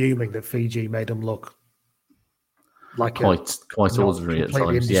quite fuming that Fiji made them look like quite ordinary at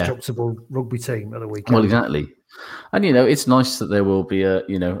times. Indestructible rugby team at the weekend. Well, exactly. And it's nice that there will be a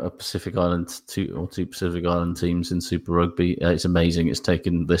Pacific Island two Pacific Island teams in Super Rugby. It's amazing it's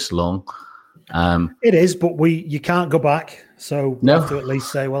taken this long. It is, but you can't go back, so we have to at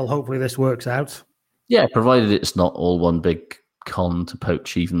least say, well, hopefully this works out. Yeah, provided it's not all one big con to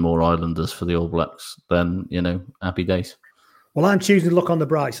poach even more Islanders for the All Blacks, then happy days. Well, I'm choosing to look on the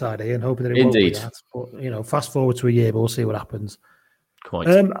bright side here and hoping that it won't be that. But fast forward to a year, but we'll see what happens.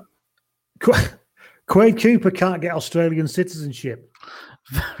 Quite. Quade Cooper can't get Australian citizenship.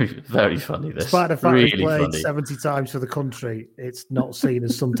 Very, very funny. This, despite the fact really he played funny. 70 times for the country, it's not seen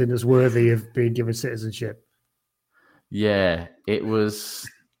as something that's worthy of being given citizenship. Yeah, it was.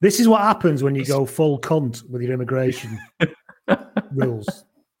 This is what happens when you go full cunt with your immigration rules.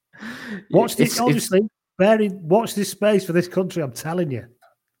 Watch this. Obviously, watch this space for this country. I'm telling you.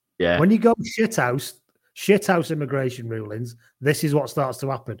 Yeah. When you go shithouse immigration rulings, this is what starts to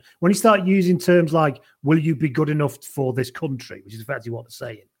happen. When you start using terms like, will you be good enough for this country, which is effectively what they're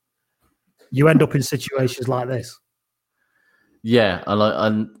saying, you end up in situations like this. Yeah,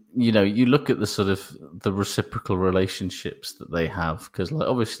 and you look at the sort of the reciprocal relationships that they have, because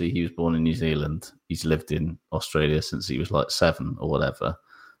obviously he was born in New Zealand, he's lived in Australia since he was 7 or whatever,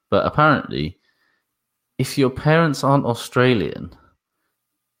 but apparently if your parents aren't Australian,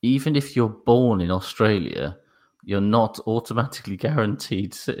 even if you're born in Australia, you're not automatically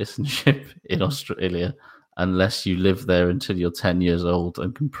guaranteed citizenship in Australia unless you live there until you're 10 years old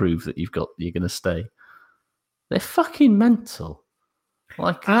and can prove that you're going to stay. They're fucking mental.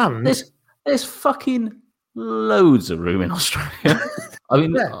 There's fucking loads of room in Australia. I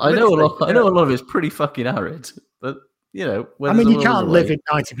mean, I know a lot of it's pretty fucking arid, but you can't live in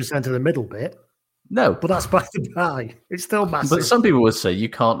 90% of the middle bit. No, but that's by the by. It's still massive. But some people would say you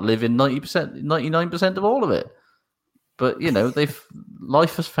can't live in 90%, 99% of all of it. But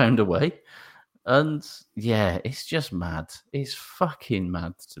life has found a way, and yeah, it's just mad. It's fucking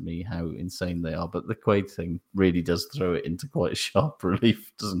mad to me how insane they are. But the Quaid thing really does throw it into quite a sharp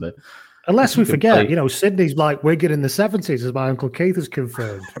relief, doesn't it? Unless we forget, Sydney's like Wigan in the 70s, as my Uncle Keith has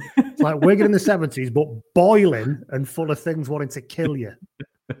confirmed. It's like Wigan in the 70s, but boiling and full of things wanting to kill you.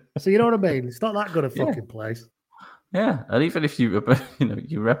 So you know what I mean? It's not that good a fucking place. Yeah, and even if you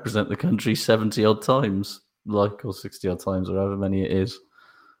you represent the country 70 odd times, or 60 odd times, or however many it is,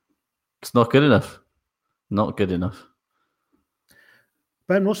 it's not good enough. Not good enough.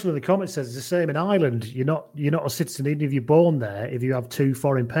 Ben Russell in the comments says it's the same in Ireland. You're not a citizen even if you're born there if you have 2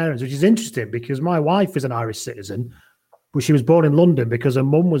 foreign parents, which is interesting because my wife is an Irish citizen, but she was born in London because her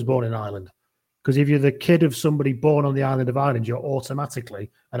mum was born in Ireland. Because if you're the kid of somebody born on the island of Ireland, you're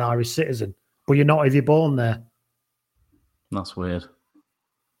automatically an Irish citizen. But you're not if you're born there. That's weird.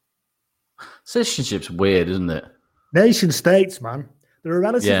 Citizenship's weird, isn't it? Nation states, man. They're a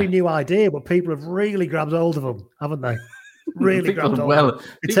relatively new idea, but people have really grabbed hold of them, haven't they? Really grabbed hold of them.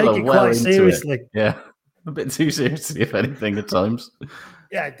 They take it quite seriously. Yeah. A bit too seriously, if anything, at times.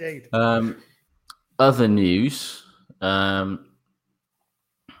 Yeah, indeed. Other news.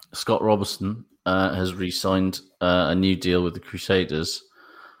 Scott Robertson has re-signed a new deal with the Crusaders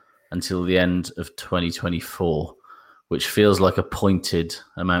until the end of 2024, which feels like a pointed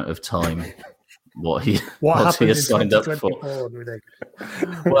amount of time what he What he happened has in signed up for. 2024? Do we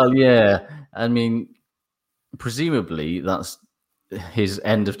think? Well, yeah. I mean, presumably that's his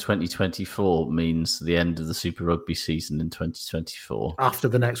end of 2024 means the end of the Super Rugby season in 2024. After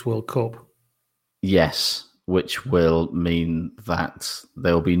the next World Cup. Yes, which will mean that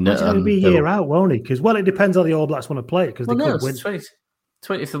there will be no. It'll be a year out, won't it? Because it depends how the All Blacks want to play it. Because they could win.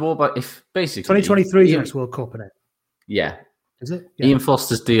 20 if the All Black, if basically 2023 is the next World Cup, isn't it? Yeah, is it? Yeah. Ian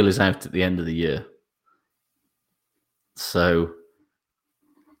Foster's deal is out at the end of the year, so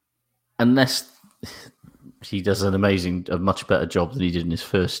unless he does a much better job than he did in his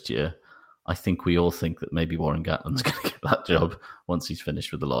first year, I think we all think that maybe Warren Gatland's going to get that job once he's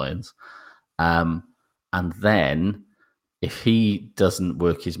finished with the Lions. And then if he doesn't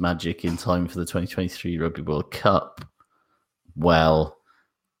work his magic in time for the 2023 Rugby World Cup, well,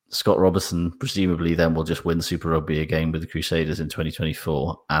 Scott Robertson presumably then will just win Super Rugby again with the Crusaders in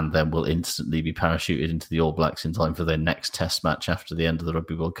 2024 and then will instantly be parachuted into the All Blacks in time for their next test match after the end of the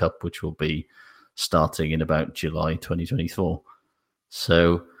Rugby World Cup, which will be starting in about July 2024.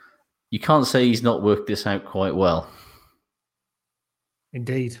 So you can't say he's not worked this out quite well.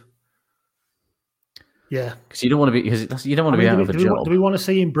 Indeed. Yeah, because you don't want to be out of a job. Do we want to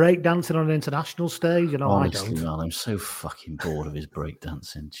see him breakdancing on an international stage? Honestly, I don't. Man, I'm so fucking bored of his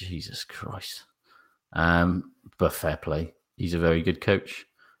breakdancing. Jesus Christ. But fair play. He's a very good coach.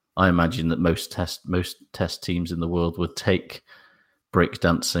 I imagine that most test teams in the world would take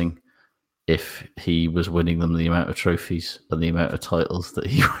breakdancing if he was winning them the amount of trophies and the amount of titles that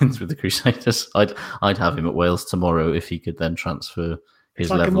he wins with the Crusaders. I'd have him at Wales tomorrow if he could then transfer his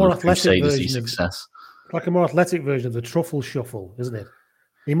level of Crusaders success. Like a more athletic version of the truffle shuffle, isn't it?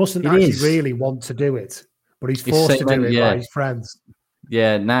 He mustn't really want to do it, but he's forced to do it by his friends.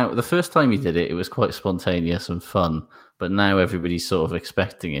 Yeah, now the first time he did it, it was quite spontaneous and fun, but now everybody's sort of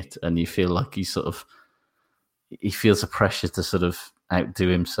expecting it, and you feel like he feels a pressure to sort of outdo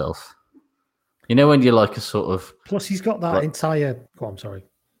himself. You know, when you're like a sort of... Plus, he's got that entire... Oh, I'm sorry.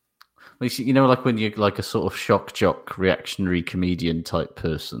 You know, like when you're like a sort of shock jock, reactionary comedian type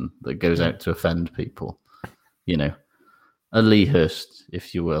person that goes out to offend people. You know, a Lee Hurst,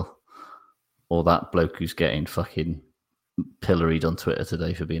 if you will. Or that bloke who's getting fucking pilloried on Twitter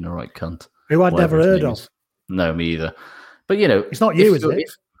today for being a right cunt. Who I'd never heard of. No, me either. But, you know... It's not you, is it?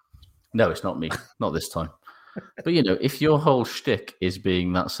 No, it's not me. Not this time. But, you know, if your whole shtick is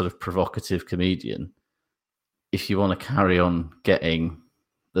being that sort of provocative comedian, if you want to carry on getting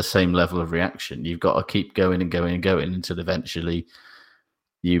the same level of reaction, you've got to keep going and going and going until eventually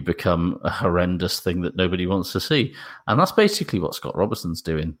you become a horrendous thing that nobody wants to see. And that's basically what Scott Robertson's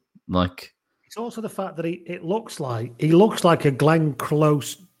doing. Like, it's also the fact that he looks like a Glenn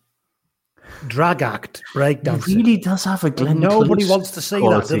Close drag act breakdancer. He really does have a Glenn Close. Nobody wants to see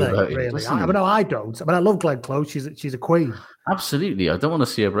that, do they? Really? I mean, no, I don't. I mean, I love Glenn Close. She's a queen. Absolutely. I don't want to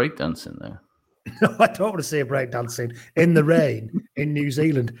see her breakdancing though. No, I don't want to see her breakdancing in the rain in New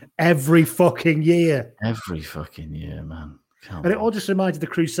Zealand every fucking year. Every fucking year, man. And it all just reminds the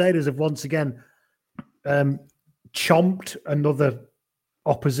Crusaders of once again chomped another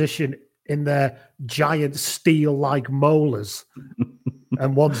opposition in their giant steel-like molars.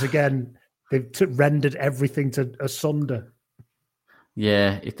 And once again, they've rendered everything to asunder.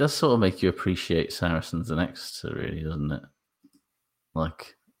 Yeah, it does sort of make you appreciate Saracens and Exeter, really, doesn't it?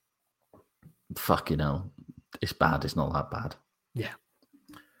 Like, fucking hell, it's bad. It's not that bad. Yeah.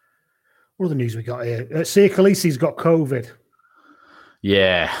 What other news we got here? Sia Khaleesi's got COVID.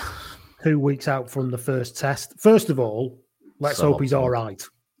 Yeah. 2 weeks out from the first test. First of all, let's hope he's all right.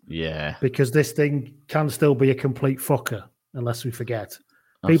 Yeah. Because this thing can still be a complete fucker, unless we forget.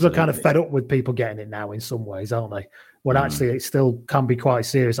 People are kind of fed up with people getting it now in some ways, aren't they? When actually it still can be quite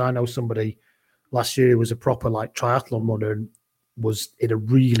serious. I know somebody last year who was a proper like triathlon runner and was in a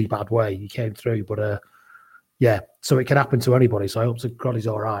really bad way. He came through, but yeah, so it can happen to anybody. So I hope to God he's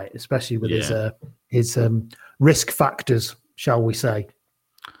all right, especially with his risk factors, shall we say.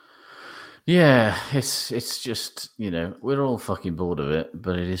 Yeah, it's just, you know, we're all fucking bored of it,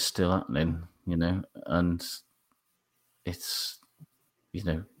 but it is still happening, you know, and it's, you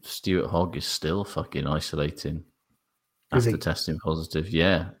know, Stuart Hogg is still fucking isolating after testing positive.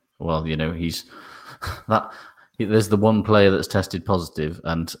 Yeah. Well, you know, there's the one player that's tested positive,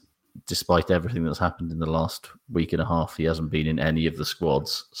 and despite everything that's happened in the last week and a half, he hasn't been in any of the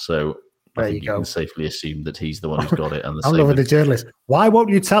squads. So I think you can safely assume that he's the one who's got it. And I'm loving the journalist. Why won't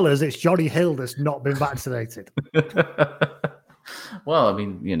you tell us it's Johnny Hill that's not been vaccinated? Well, I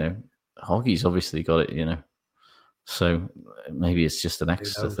mean, you know, Hoggy's obviously got it, you know. So maybe it's just an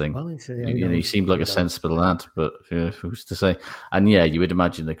extra thing. Well, He seemed like a sensible lad, but who's to say? And yeah, you would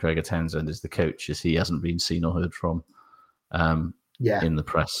imagine that Gregor Townsend is the coach, as he hasn't been seen or heard from in the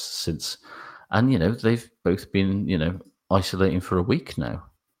press since. And, they've both been, isolating for a week now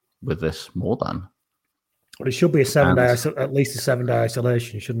with this, more than. Well, it should be at least a 7-day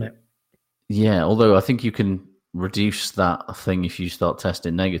isolation, shouldn't it? Yeah, although I think you can reduce that thing if you start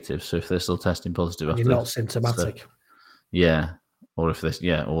testing negative. So if they're still testing positive after, you're not symptomatic. So, or if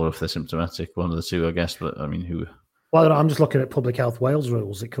they're symptomatic, one of the two, I guess. But I mean, who? Well, I'm just looking at Public Health Wales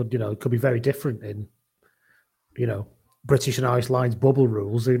rules. It could, it could be very different in, British and Irish Lines bubble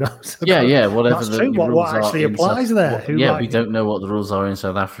rules. Who knows? Whatever. That's true. What actually applies there? We don't know what the rules are in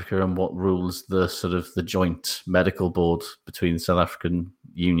South Africa and what rules the joint medical board between the South African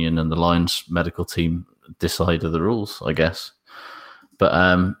Union and the Lions medical team decide of the rules, I guess. But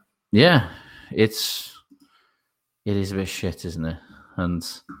it is a bit shit, isn't it? And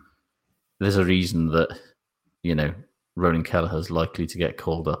there's a reason that Ronan Kelleher's likely to get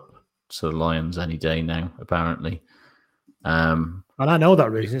called up to the Lions any day now, apparently. And I know that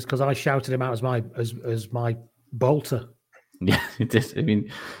reason is because I shouted him out as my bolter. Yeah, he did. I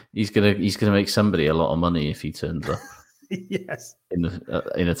mean, he's gonna make somebody a lot of money if he turns up. Yes, in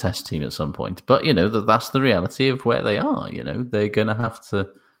a test team at some point. But that's the reality of where they are. They're going to have to.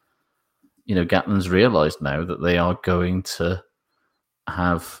 Gatland's realised now that they are going to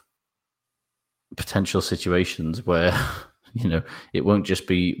have potential situations where it won't just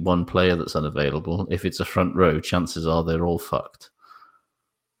be one player that's unavailable. If it's a front row, chances are they're all fucked.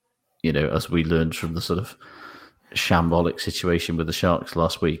 As we learned from the sort of shambolic situation with the Sharks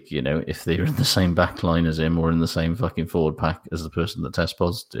last week, if they're in the same back line as him or in the same fucking forward pack as the person that tests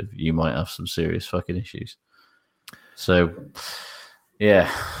positive, you might have some serious fucking issues. So,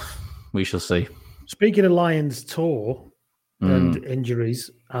 yeah, we shall see. Speaking of Lions tour and injuries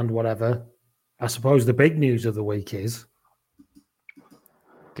and whatever, I suppose the big news of the week is...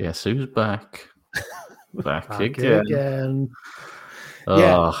 Guess who's back? Back again.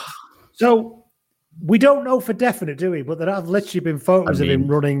 Yeah. So we don't know for definite, do we? But there have literally been photos of him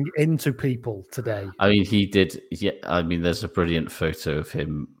running into people today. I mean, he did. Yeah. I mean, there's a brilliant photo of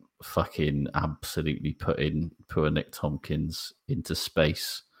him fucking absolutely putting poor Nick Tompkins into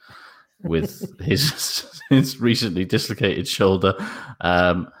space with his recently dislocated shoulder.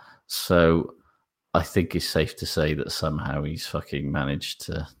 So I think it's safe to say that somehow he's fucking managed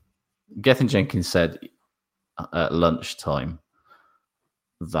to... Gethin Jenkins said at lunchtime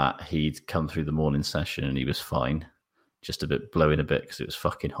that he'd come through the morning session and he was fine, just blowing a bit because it was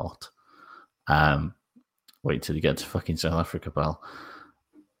fucking hot. Wait till you get to fucking South Africa, pal.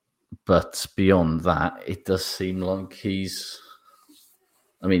 But beyond that, it does seem like he's...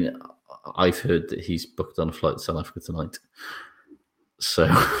 I mean, I've heard that he's booked on a flight to South Africa tonight. So...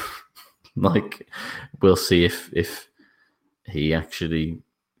 we'll see if he actually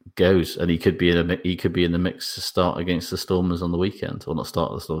goes, and he could be in the mix to start against the Stormers on the weekend, or not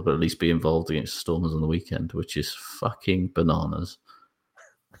start the Stormers, but at least be involved against the Stormers on the weekend, which is fucking bananas.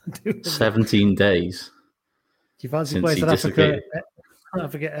 17 days. Do you fancy playing South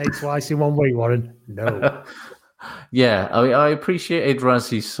Africa A twice in 1 week, Warren? No. Yeah, I appreciated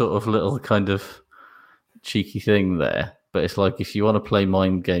Razzie's sort of little kind of cheeky thing there, but it's like if you want to play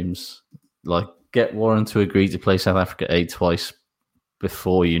mind games. Get Warren to agree to play South Africa A twice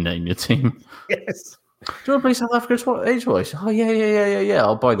before you name your team. Yes. Do you want to play South Africa A twice? Oh, yeah.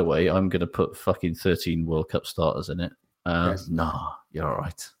 Oh, by the way, I'm going to put fucking 13 World Cup starters in it. Yes. No, you're all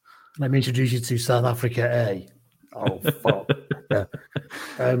right. Let me introduce you to South Africa A. Oh, fuck. Yeah.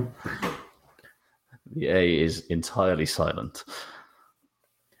 The A is entirely silent.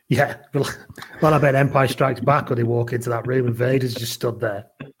 Yeah, well, I bet Empire Strikes Back when they walk into that room and Vader's just stood there.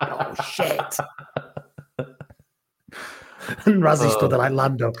 Oh, shit. And Razzie stood there like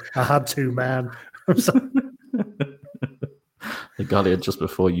Lando. I had to, man. I'm sorry. They got here just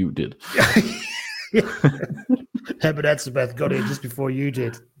before you did. Herbert Etzebeth got here just before you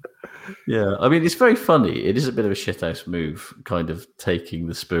did. Yeah, I mean, it's very funny. It is a bit of a shithouse move, kind of taking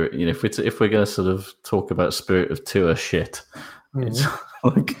the spirit. If we're going to sort of talk about spirit of tour shit, it's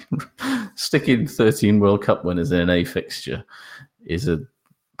like sticking 13 World Cup winners in an A fixture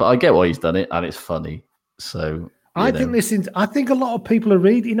but I get why he's done it, and it's funny. So I think a lot of people are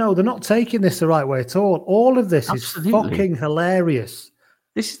reading. They're not taking this the right way at all. All of this is fucking hilarious.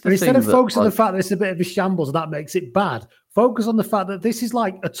 This is the instead of focusing on the fact that it's a bit of a shambles, that makes it bad. Focus on the fact that this is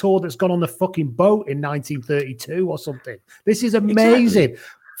like a tour that's gone on the fucking boat in 1932 or something. This is amazing. Exactly.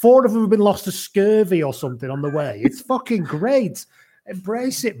 4 of them have been lost to scurvy or something on the way. It's fucking great.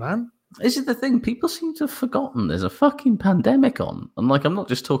 Embrace it, man. This is the thing. People seem to have forgotten there's a fucking pandemic on. And, like, I'm not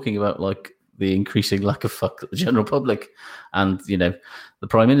just talking about, like, the increasing lack of fuck that the general public and, you know, the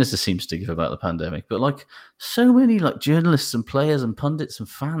Prime Minister seems to give about the pandemic. But, like, so many, like, journalists and players and pundits and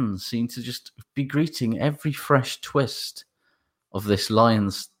fans seem to just be greeting every fresh twist of this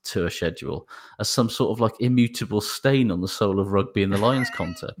Lions tour schedule as some sort of, like, immutable stain on the soul of rugby and the Lions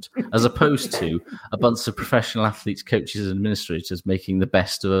concept, as opposed to a bunch of professional athletes, coaches and administrators making the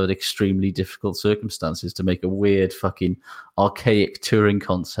best of extremely difficult circumstances to make a weird fucking archaic touring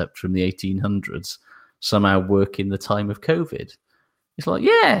concept from the 1800s somehow work in the time of COVID. It's like,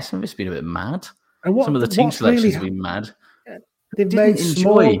 yeah, some of it's been a bit mad. And some of the team selections have been mad. They've made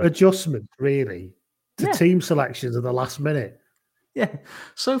small adjustments, really, to team selections at the last minute. Yeah,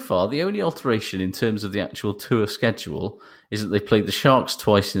 so far, the only alteration in terms of the actual tour schedule is that they played the Sharks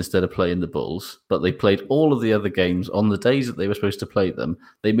twice instead of playing the Bulls, but they played all of the other games on the days that they were supposed to play them.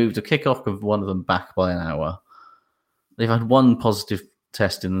 They moved a kickoff of one of them back by an hour. They've had one positive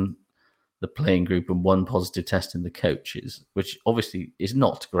test in the playing group and one positive test in the coaches, which obviously is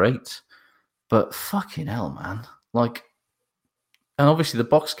not great, but fucking hell, man. Like, and obviously the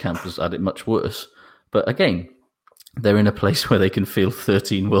box camp has had it much worse, but again, they're in a place where they can field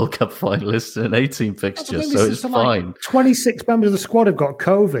 13 World Cup finalists in an A-team fixture, so it's fine. Like 26 members of the squad have got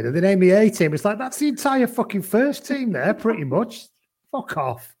COVID, and they name the A-team. It's like, that's the entire fucking first team there, pretty much. Fuck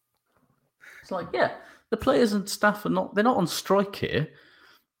off. It's like, yeah, the players and staff they're not on strike here.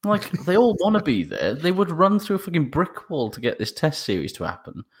 Like, they all want to be there. They would run through a fucking brick wall to get this test series to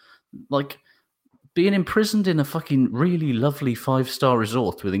happen. Like, being imprisoned in a fucking really lovely 5-star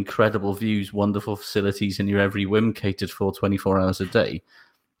resort with incredible views, wonderful facilities, and your every whim catered for 24 hours a day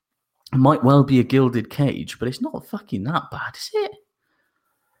might well be a gilded cage, but it's not fucking that bad, is it?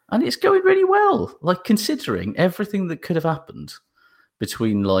 And it's going really well. Like, considering everything that could have happened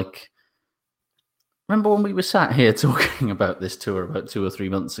between, like... Remember when we were sat here talking about this tour about 2 or 3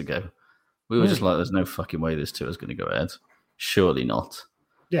 months ago? We were just like, there's no fucking way this tour is going to go ahead. Surely not.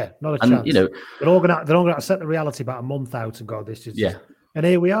 Yeah, not a chance. You know, they're all going to set the reality about a month out and go, this is... Yeah. And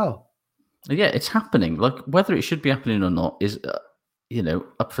here we are. Yeah, it's happening. Like, whether it should be happening or not is,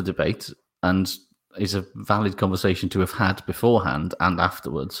 up for debate and is a valid conversation to have had beforehand and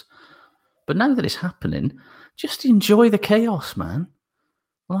afterwards. But now that it's happening, just enjoy the chaos, man.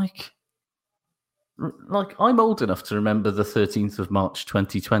 Like I'm old enough to remember the 13th of March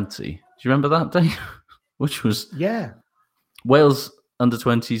 2020. Do you remember that day? Which was... Yeah. Wales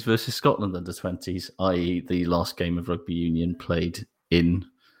under-20s versus Scotland under-20s, i.e. the last game of rugby union played in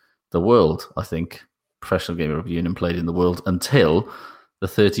the world, I think. Professional game of rugby union played in the world until the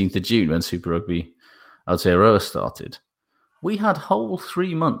 13th of June when Super Rugby Aotearoa started. We had whole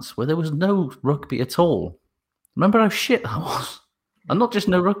 3 months where there was no rugby at all. Remember how shit that was? And not just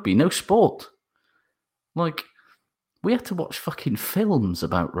no rugby, no sport. Like, we had to watch fucking films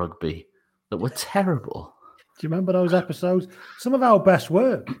about rugby that were terrible. Do you remember those episodes? Some of our best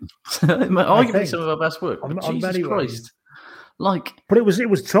work. Arguably some of our best work. On Jesus Christ. Ways. Like, but it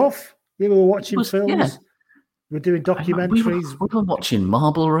was tough. We were watching films. Yeah. We were doing documentaries. We were watching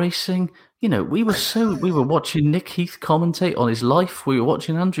marble racing. You know, we were watching Nick Heath commentate on his life. We were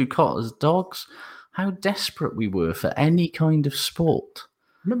watching Andrew Cotter's dogs. How desperate we were for any kind of sport.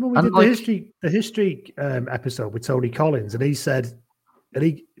 Remember we did the history episode with Tony Collins, and he said,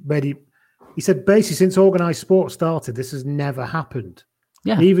 he said, basically, since organised sport started, this has never happened.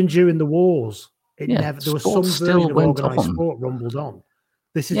 Yeah. Even during the wars, there was some version of organised on. Sport rumbled on.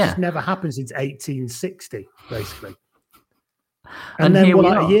 This has just never happened since 1860, basically. And then we're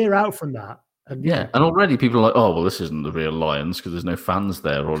like a year out from that. And already people are like, oh, well, this isn't the real Lions because there's no fans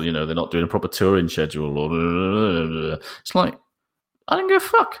there, or, you know, they're not doing a proper touring schedule, or it's like, I don't give a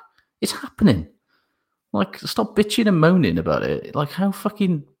fuck. It's happening. Like, stop bitching and moaning about it. Like, how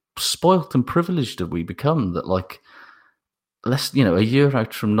fucking spoilt and privileged have we become that, like, a year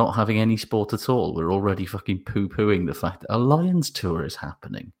out from not having any sport at all, we're already fucking poo-pooing the fact that a Lions tour is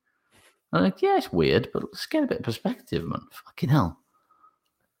happening. I'm like, yeah, it's weird, but let's get a bit of perspective, man. Fucking hell.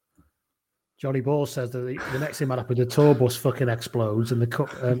 Johnny Ball says that the next thing might happen, the tour bus fucking explodes and the cup.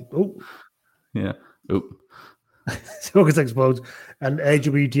 Yeah. Tour bus explodes and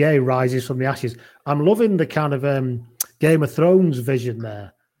AWDA rises from the ashes. I'm loving the kind of Game of Thrones vision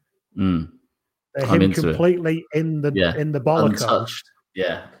there. Mm. Him completely in the bollock, untouched.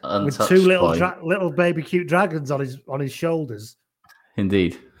 Yeah, untouched with two little baby cute dragons on his shoulders.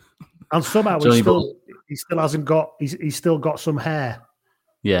 Indeed. And somehow he still hasn't got. He's still got some hair.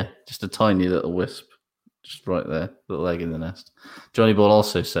 Yeah, just a tiny little wisp, just right there, little egg in the nest. Johnny Ball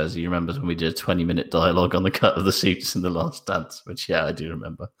also says he remembers when we did a 20-minute dialogue on the cut of the suits in The Last Dance, which I do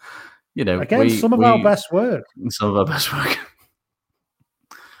remember. you know, again, some of our best work.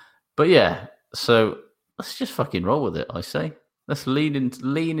 But yeah, so let's just fucking roll with it, I say. Let's lean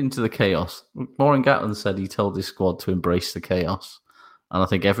into the chaos. Warren Gatland said he told his squad to embrace the chaos. And I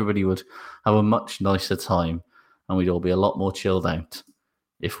think everybody would have a much nicer time and we'd all be a lot more chilled out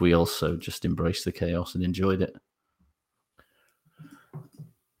if we also just embraced the chaos and enjoyed it.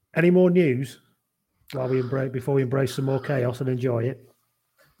 Any more news before we embrace some more chaos and enjoy it?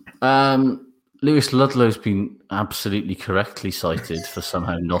 Lewis Ludlow's been absolutely correctly cited for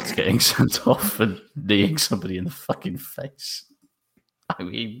somehow not getting sent off and kneeing somebody in the fucking face. I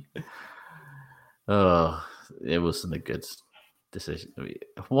mean, it wasn't a good decision. I mean,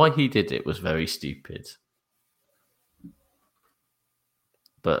 why he did it was very stupid.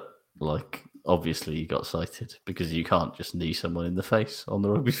 But, like, obviously he got cited because you can't just knee someone in the face on the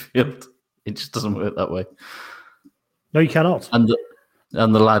rugby field. It just doesn't work that way. No, you cannot. And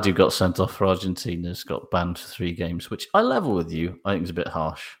the lad who got sent off for Argentina's got banned for 3 games, which I level with you. I think it's a bit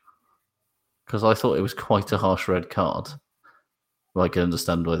harsh because I thought it was quite a harsh red card. Well, I can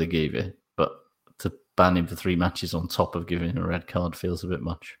understand why they gave it, but to ban him for 3 matches on top of giving him a red card feels a bit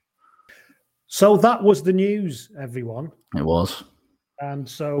much. So that was the news, everyone. It was. And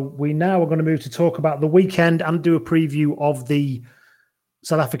so we now are going to move to talk about the weekend and do a preview of the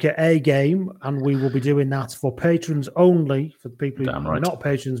South Africa A game. And we will be doing that for patrons only. For the people who are not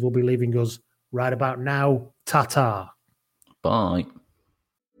patrons, will be leaving us right about now. Ta-ta. Bye.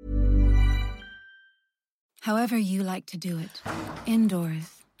 However you like to do it.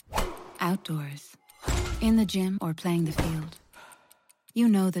 Indoors, outdoors, in the gym or playing the field. You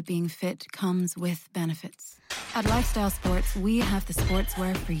know that being fit comes with benefits. At Lifestyle Sports, we have the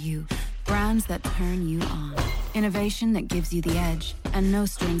sportswear for you. Brands that turn you on. Innovation that gives you the edge. And no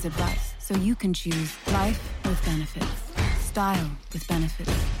strings advice, so you can choose life with benefits. Style with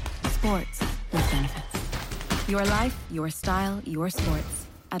benefits. Sports with benefits. Your life, your style, your sports.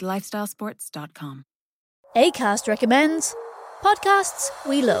 At lifestylesports.com. Acast recommends podcasts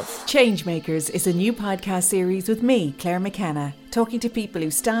we love. Changemakers is a new podcast series with me, Claire McKenna, talking to people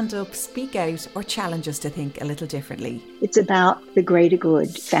who stand up, speak out, or challenge us to think a little differently. It's about the greater good,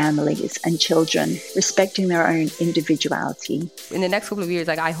 families and children, respecting their own individuality. In the next couple of years,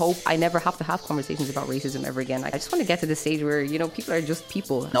 I hope I never have to have conversations about racism ever again. I just want to get to the stage where, people are just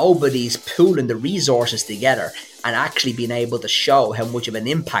people. Nobody's pooling the resources together and actually being able to show how much of an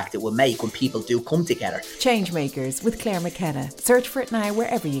impact it will make when people do come together. Changemakers with Claire McKenna. Search for it now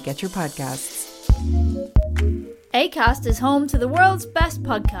wherever you get your podcasts. Acast is home to the world's best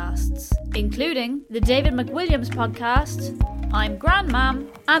podcasts, including the David McWilliams podcast, I'm Grandmam,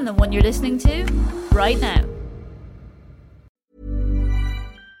 and the one you're listening to right now.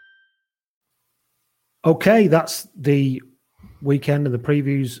 Okay, that's the weekend and the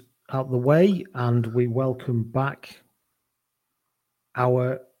previews out the way, and we welcome back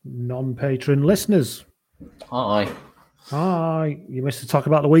our non-patron listeners. Hi. You missed to talk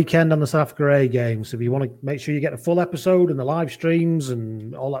about the weekend and the South Africa A game. So if you want to make sure you get the full episode and the live streams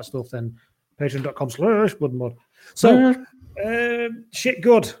and all that stuff, then patreon.com/bloodmud. So, shit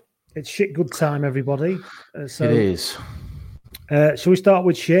good. It's shit good time, everybody. It is. Shall we start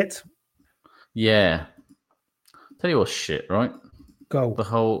with shit? Yeah. Tell you what's shit, right? Go.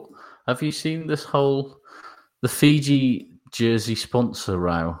 Have you seen the Fiji jersey sponsor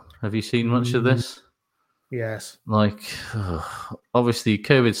row? Have you seen much of this? Yes. Obviously,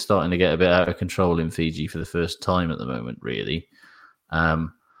 COVID's starting to get a bit out of control in Fiji for the first time at the moment, really. And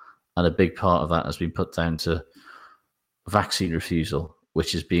a big part of that has been put down to vaccine refusal,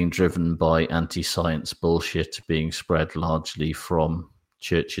 which is being driven by anti-science bullshit being spread largely from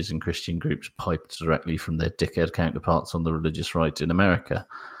churches and Christian groups piped directly from their dickhead counterparts on the religious right in America.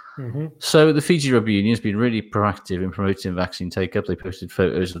 Mm-hmm. So the Fiji Rugby Union has been really proactive in promoting vaccine take-up. They posted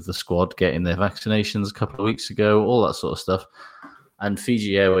photos of the squad getting their vaccinations a couple of weeks ago, all that sort of stuff. And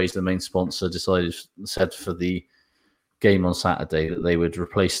Fiji Airways, the main sponsor, said for the game on Saturday that they would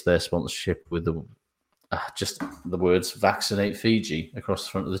replace their sponsorship with just the words "Vaccinate Fiji" across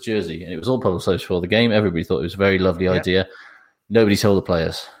the front of the jersey. And it was all publicised before the game. Everybody thought it was a very lovely idea. Nobody told the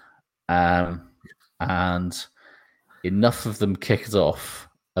players. And enough of them kicked off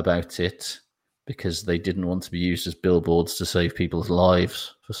about it because they didn't want to be used as billboards to save people's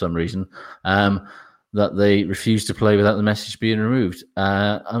lives for some reason, that they refused to play without the message being removed.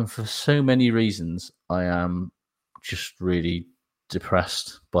 And for so many reasons, I am just really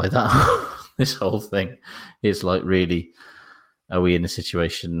depressed by that. This whole thing is like, really, are we in a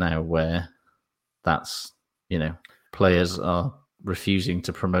situation now where that's, players are refusing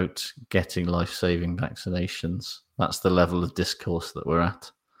to promote getting life-saving vaccinations? That's the level of discourse that we're at.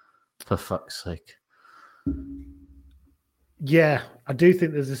 For fuck's sake. Yeah, I do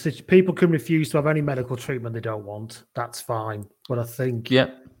think there's a situation. People can refuse to have any medical treatment they don't want. That's fine. But I think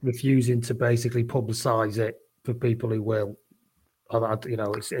refusing to basically publicise it for people who will,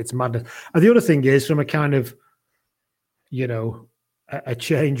 it's madness. And the other thing is, from a kind of, a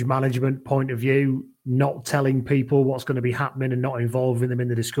change management point of view, not telling people what's going to be happening and not involving them in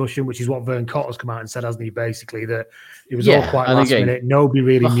the discussion, which is what Vern Cotter's come out and said, hasn't he? Basically, that it was all quite last minute. Nobody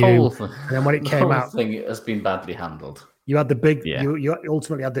really knew. And then when it came out, thing has been badly handled. You had the big, you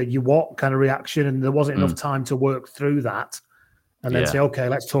ultimately had the you what kind of reaction, and there wasn't enough time to work through that, and then say, okay,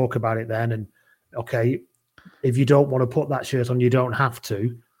 let's talk about it then. And okay, if you don't want to put that shirt on, you don't have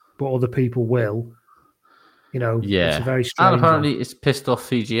to, but other people will. It's a very strange. And apparently, it's pissed off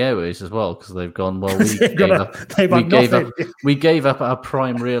Fiji Airways as well, because they've gone, well, we gave up our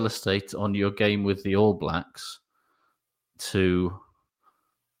prime real estate on your game with the All Blacks to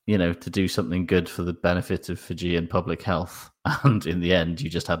do something good for the benefit of Fijian public health. And in the end, you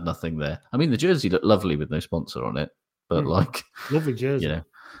just had nothing there. I mean, the jersey looked lovely with no sponsor on it, but lovely jersey. A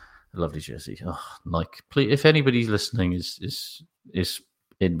lovely jersey. Oh, Nike, please, if anybody's listening is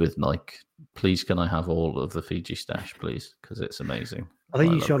in with Nike, please can I have all of the Fiji stash, please? Because it's amazing. I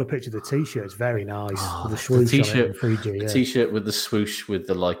think you showed a picture of the t-shirt. It's very nice. With the swoosh t-shirt, on it, Fiji, the t-shirt with the swoosh with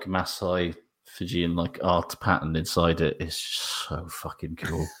the Maasai Fijian art pattern inside it is so fucking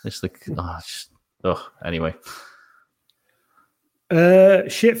cool. It's anyway.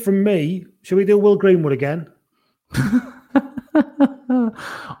 Shit from me. Shall we do Will Greenwood again?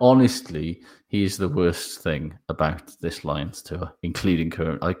 Honestly, he's the worst thing about this Lions tour, including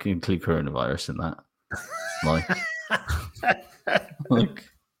I can include coronavirus in that.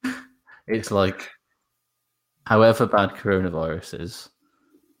 It's like, however bad coronavirus is,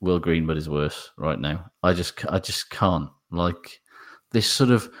 Will Greenwood is worse right now. I just can't. This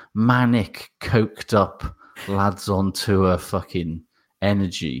sort of manic, coked up lads on tour fucking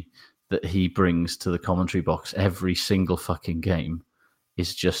energy that he brings to the commentary box every single fucking game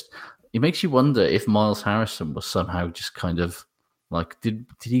is just, it makes you wonder if Miles Harrison was somehow just kind of did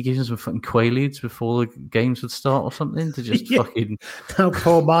he give him some fucking Quaaludes before the games would start or something to just fucking... Now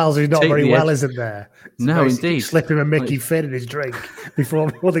poor Miles is not very well, isn't there? No, indeed. Slip him a Mickey Finn in his drink before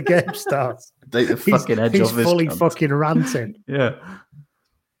the game starts. Take the fucking edge off He's fully fucking ranting. Yeah.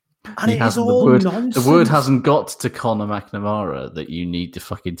 And it is all nonsense. The word hasn't got to Conor McNamara that you need to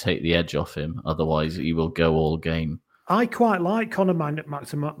fucking take the edge off him, otherwise he will go all game. I quite like Conor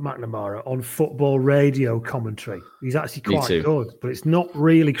McNamara on football radio commentary. He's actually quite good, but it's not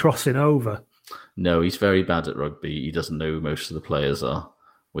really crossing over. No, he's very bad at rugby. He doesn't know who most of the players are,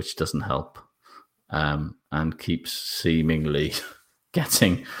 which doesn't help, and keeps seemingly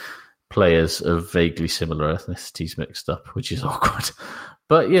getting players of vaguely similar ethnicities mixed up, which is awkward.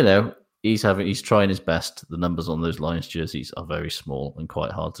 But, he's trying his best. The numbers on those Lions jerseys are very small and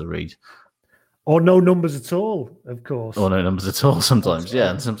quite hard to read. Or no numbers at all, of course. Or no numbers at all sometimes,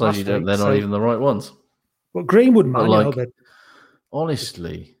 yeah. And sometimes you don't. They're not even the right ones. Well, Greenwood, man,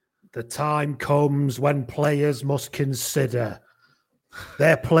 honestly, the time comes when players must consider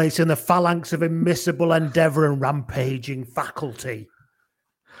their place in the phalanx of immiscible endeavour and rampaging faculty.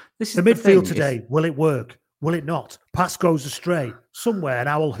 The midfield today, will it work? Will it not? Pass goes astray. Somewhere an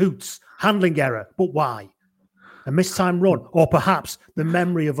owl hoots. Handling error. But why? A mistimed run, or perhaps the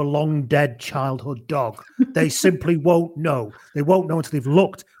memory of a long-dead childhood dog. They simply won't know. They won't know until they've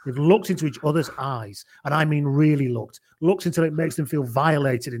looked. They've looked into each other's eyes, and I mean really looked until it makes them feel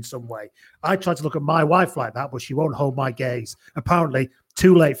violated in some way. I tried to look at my wife like that, but she won't hold my gaze. Apparently,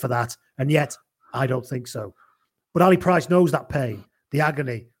 too late for that, and yet I don't think so. But Ali Price knows that pain, the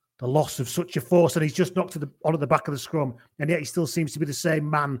agony, the loss of such a force, and he's just knocked on at the back of the scrum, and yet he still seems to be the same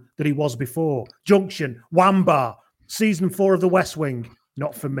man that he was before. Junction, Wamba, season 4 of The West Wing.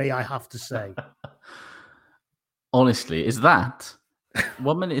 Not for me, I have to say. Honestly, is that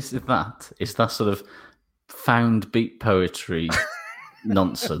 1 minute? Is that sort of found beat poetry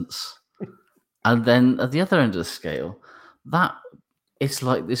nonsense, and then at the other end of the scale, that. It's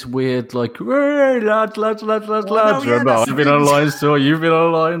like this weird, hey, lads. Remember, I've been on a Lions tour, you've been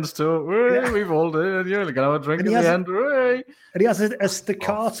on a Lions tour. Hey, we've all done. You're going to have a drink at the end. Hey. And he has a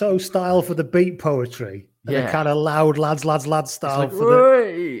staccato style for the beat poetry. And a kind of loud lads style for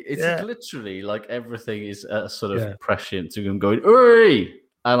the... It's literally like everything is sort of prescient to him going, hey!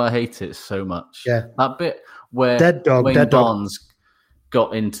 And I hate it so much. Yeah. That bit where Wayne Barnes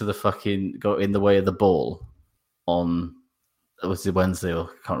got in the way of the ball on... Was it Wednesday or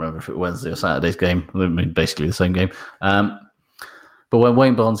I can't remember if it was Wednesday or Saturday's game. I mean, basically the same game. But when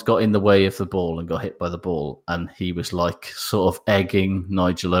Wayne Barnes got in the way of the ball and got hit by the ball, and he was like sort of egging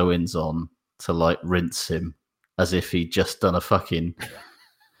Nigel Owens on to like rinse him as if he'd just done a fucking,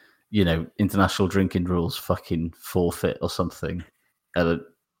 international drinking rules fucking forfeit or something. And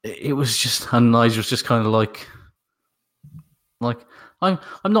it was just, and Nigel was just kind of like I'm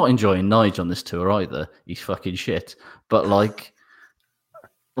not enjoying Nigel on this tour either. He's fucking shit. But like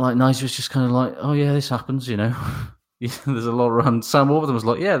Nigel was just kind of like, oh yeah, this happens, There's a lot around. Sam Warburton was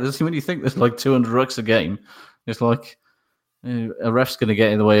like, yeah, when you think there's like 200 rucks a game, it's like a ref's going to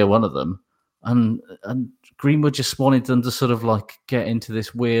get in the way of one of them. And Greenwood just wanted them to sort of like get into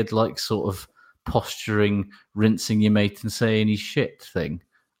this weird, like sort of posturing, rinsing your mate and saying he's shit thing.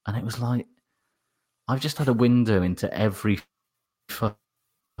 And it was like, I've just had a window into every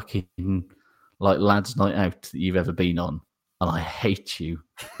fucking like lads' night out that you've ever been on. And I hate you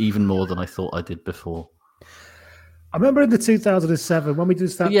even more than I thought I did before. I remember in the 2007 when we did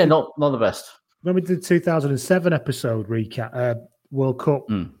that. Yeah, not the best. When we did the 2007 episode recap, World Cup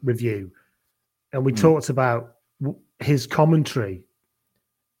review, and we talked about his commentary.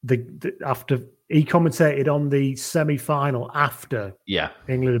 After he commentated on the semi-final after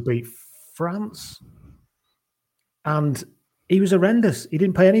England had beat France, and he was horrendous. He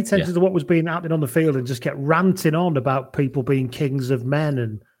didn't pay any attention to what was happening on the field and just kept ranting on about people being kings of men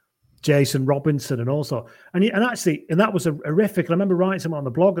and Jason Robinson and also. And that was horrific. And I remember writing something on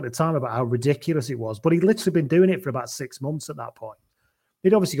the blog at the time about how ridiculous it was. But he'd literally been doing it for about 6 months at that point.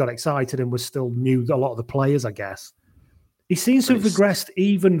 He'd obviously got excited and was still knew a lot of the players, I guess. He seems to have regressed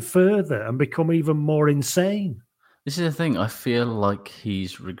even further and become even more insane. This is the thing. I feel like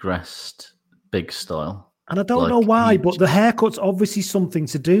he's regressed big style. And I don't know why, but the haircut's obviously something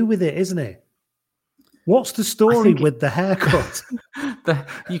to do with it, isn't it? What's the story with the haircut?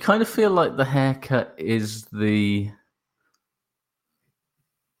 You kind of feel like the haircut is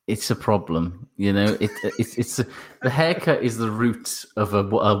it's a problem, It's the haircut is the root of a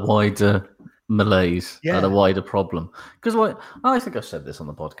wider malaise and a wider problem. Because I think I've said this on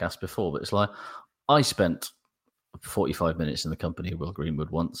the podcast before, but it's like I spent 45 minutes in the company of Will Greenwood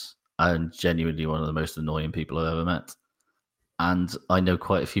once, and genuinely one of the most annoying people I've ever met. And I know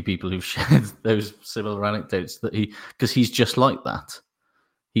quite a few people who've shared those similar anecdotes because he's just like that.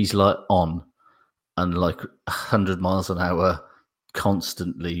 He's like on and like 100 miles an hour,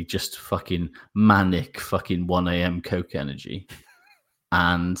 constantly just fucking manic, fucking 1 a.m. Coke energy.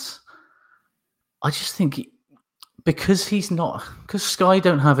 And I just think because Sky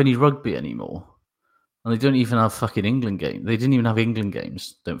don't have any rugby anymore. And they don't even have fucking England games. They didn't even have England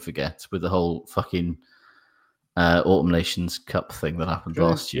games, don't forget, with the whole fucking Autumn Nations Cup thing that happened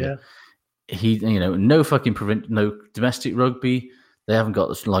last year. Yeah. He, no fucking no domestic rugby. They haven't got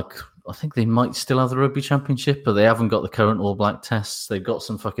this, I think they might still have the Rugby Championship, but they haven't got the current All Black tests. They've got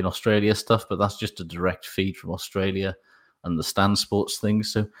some fucking Australia stuff, but that's just a direct feed from Australia and the Stan Sports thing.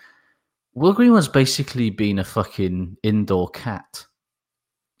 So Will Greenwood's basically been a fucking indoor cat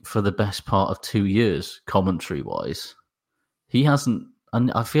for the best part of 2 years, commentary-wise. He hasn't,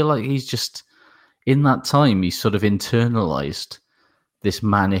 and I feel like he's just, in that time, he's sort of internalized this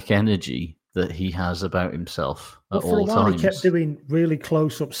manic energy that he has about himself at all times. For a while, he kept doing really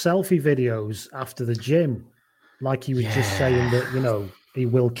close-up selfie videos after the gym, like he was just saying that, he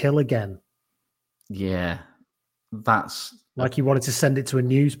will kill again. Yeah, that's... Like he wanted to send it to a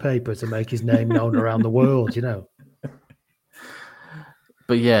newspaper to make his name known around the world,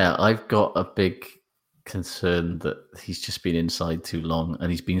 But yeah, I've got a big concern that he's just been inside too long, and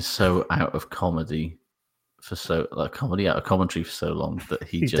he's been so out of comedy out of commentary for so long that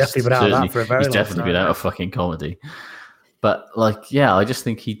he's definitely been out of that for a very long time. He's definitely been out of fucking comedy. But I just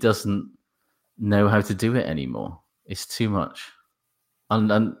think he doesn't know how to do it anymore. It's too much.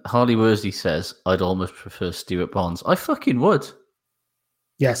 And Harley Worsley says, I'd almost prefer Stuart Barnes. I fucking would.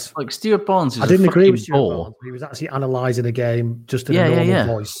 Yes. Like Stuart Barnes is I didn't agree with Stuart Barnes. He was actually analysing a game just in a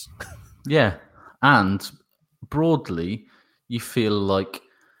normal voice. Yeah. And broadly, you feel like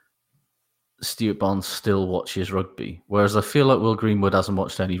Stuart Barnes still watches rugby, whereas I feel like Will Greenwood hasn't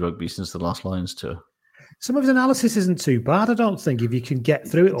watched any rugby since the last Lions tour. Some of his analysis isn't too bad, I don't think, if you can get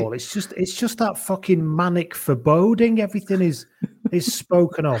through it all. It's just that fucking manic foreboding. Everything is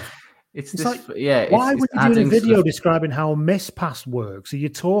spoken of. Why would you do a video describing how a miss pass works? Are you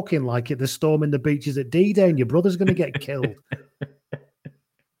talking like the storm in the beaches at D-Day and your brother's going to get killed?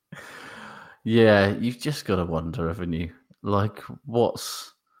 Yeah, you've just got to wonder, haven't you?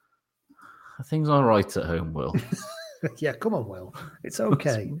 Things are right at home, Will. Yeah, come on, Will. It's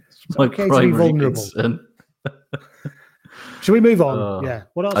okay. It's okay to be vulnerable. Should we move on? Yeah.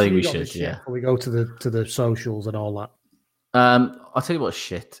 What else? I think we should. Yeah. Before we go to the socials and all that. I'll tell you what's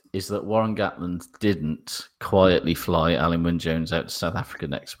shit is that Warren Gatland didn't quietly fly Alan Wynne-Jones out to South Africa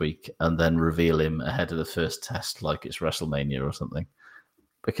next week and then reveal him ahead of the first test like it's WrestleMania or something.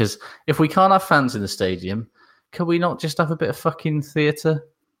 Because if we can't have fans in the stadium, can we not just have a bit of fucking theatre,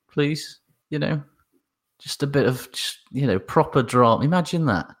 please? Just a bit of, proper drama. Imagine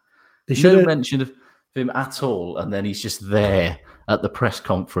that. No mention of him at all, and then he's just there at the press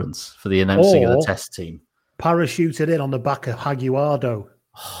conference for the announcing of the test team. Parachuted in on the back of Haguardo.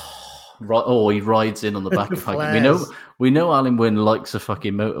 Right, he rides in on the back of Haguardo. We know Alan Wynne likes a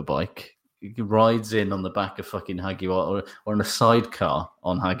fucking motorbike. He rides in on the back of fucking Haguardo or in a sidecar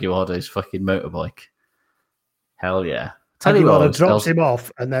on Haguardo's fucking motorbike. Hell yeah! Haguardo drops him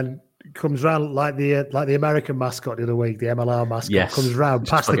off and then comes round like the American mascot the other week, the MLR mascot. Yes, comes round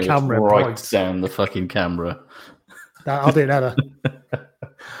past the camera, right down the fucking camera. I'll do that.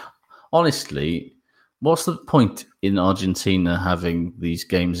 Honestly, what's the point in Argentina having these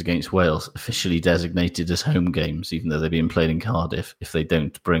games against Wales officially designated as home games, even though they're being played in Cardiff, if they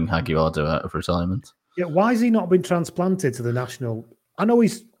don't bring Haguardo out of retirement? Yeah, why has he not been transplanted to the national? I know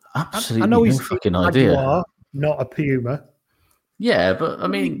he's absolutely no fucking idea. Jaguar, not a Puma. Yeah, but I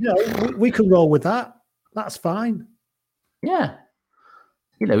mean, we can roll with that. That's fine. Yeah,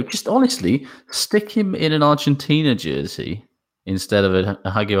 just honestly stick him in an Argentina jersey instead of a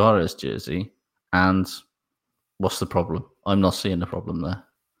Jaguares jersey. And what's the problem? I'm not seeing the problem there.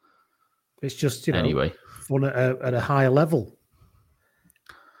 It's just, anyway, fun at a higher level.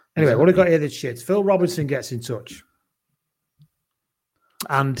 Anyway, what have got here that's shit? Phil Robinson gets in touch.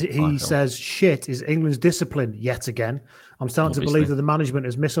 And he says, shit is England's discipline yet again. I'm starting to believe that the management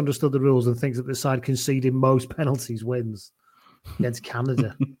has misunderstood the rules and thinks that the side conceding most penalties wins against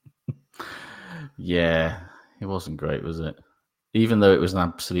Canada. Yeah, it wasn't great, was it? Even though it was an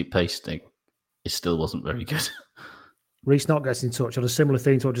absolute pasting. It still wasn't very good. Reece Knott gets in touch on a similar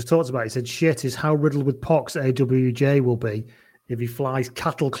theme to what I just talked about. He said, shit is how riddled with pox AWJ will be if he flies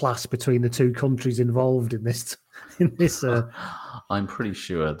cattle class between the two countries involved in this. I'm pretty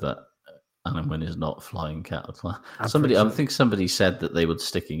sure that Alan Wynne is not flying cattle class. I think somebody said that they were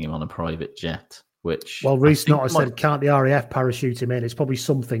sticking him on a private jet, which... Well, Reece Knott said, can't the RAF parachute him in? It's probably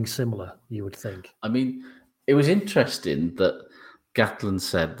something similar, you would think. I mean, it was interesting that Gatland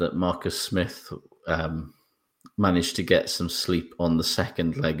said that Marcus Smith managed to get some sleep on the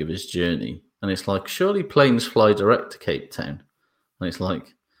second leg of his journey. And it's like, surely planes fly direct to Cape Town. And it's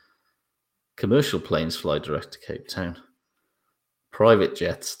like, commercial planes fly direct to Cape Town. Private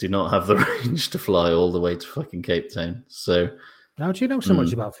jets do not have the range to fly all the way to fucking Cape Town. So, how do you know so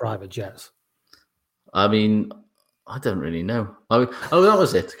much about private jets? I mean, I don't really know. That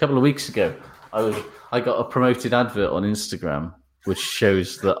was it. A couple of weeks ago, I got a promoted advert on Instagram, which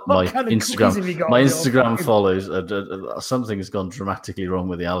shows that my Instagram follows. Something has gone dramatically wrong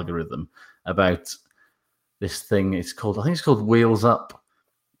with the algorithm about this thing. I think it's called Wheels Up,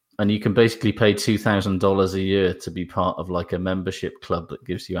 and you can basically pay $2,000 a year to be part of like a membership club that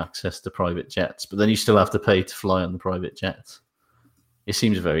gives you access to private jets, but then you still have to pay to fly on the private jets. It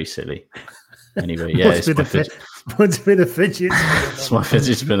seems very silly. Anyway, yeah, it's my fidget. It's my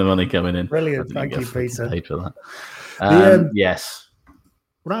fidget spinner money coming in. Brilliant, thank you, Peter. Paid for that. Yes.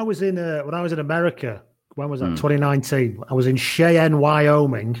 When I was in America, when was that? 2019. I was in Cheyenne,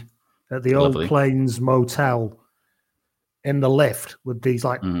 Wyoming, at the Old Plains Motel, in the lift with these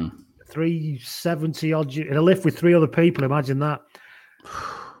 370 odd in a lift with three other people. Imagine that.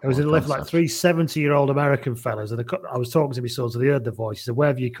 I was in a lift like 3 70-year-old American fellas, and I was talking to my sons, and they heard the voice. He said, "Where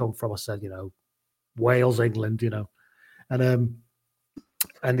have you come from?" I said, Wales, England, and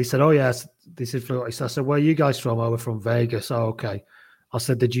he said, "Oh yes." They said, "I said, where are you guys from?" "Oh, we're from Vegas." "Oh, okay." I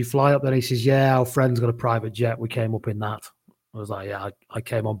said, "Did you fly up there?" He says, "Yeah, our friend's got a private jet. We came up in that." I was like, "Yeah, I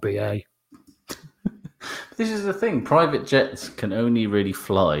came on BA." This is the thing. Private jets can only really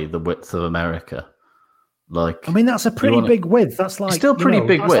fly the width of America. That's a pretty big width. That's like still pretty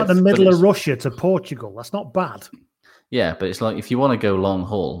big width. That's like the middle of Russia to Portugal. That's not bad. Yeah, but it's like if you want to go long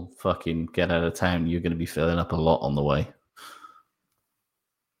haul, fucking get out of town, you're going to be filling up a lot on the way.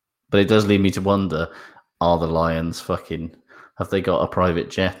 But it does lead me to wonder, are the Lions have they got a private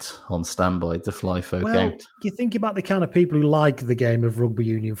jet on standby to fly folk out? You think about the kind of people who like the game of rugby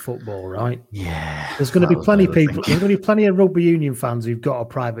union football, right? Yeah. There's going to be plenty of people. There's going to be plenty of rugby union fans who've got a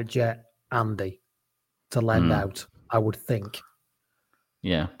private jet, Andy, to lend out, I would think.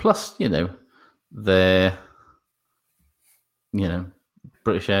 Yeah. Plus, they're,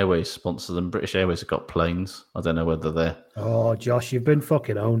 British Airways sponsor them. British Airways have got planes. I don't know whether they're... Oh, Josh, you've been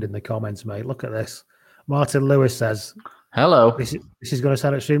fucking owned in the comments, mate. Look at this. Martin Lewis says... Hello. This is going to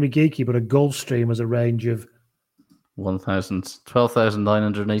sound extremely geeky, but a Gulfstream has a range of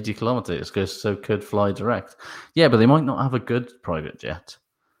 12,980 kilometers, so could fly direct. Yeah, but they might not have a good private jet.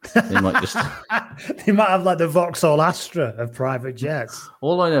 They might just... They might have like the Vauxhall Astra of private jets.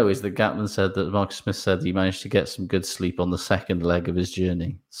 All I know is that Gatman said that Marcus Smith said he managed to get some good sleep on the second leg of his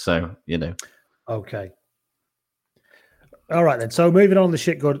journey. So, Okay. All right, then. So moving on to the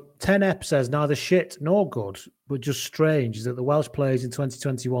shit good. 10ep says neither shit nor good, but just strange is that the Welsh players in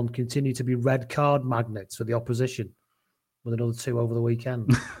 2021 continue to be red card magnets for the opposition, with another 2 over the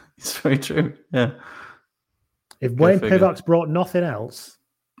weekend. It's very true, yeah. If Wayne Pivac's brought nothing else...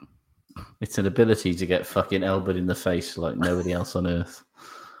 It's an ability to get fucking elbowed in the face like nobody else on earth.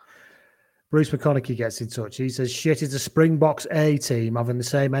 Bruce McConaughey gets in touch. He says, shit is the Springboks A team having the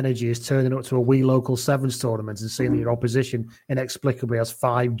same energy as turning up to a wee local sevens tournament and seeing that your opposition inexplicably has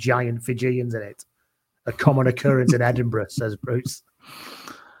 5 giant Fijians in it. A common occurrence in Edinburgh, says Bruce.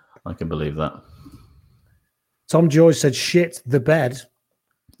 I can believe that. Tom George said, shit, the bed.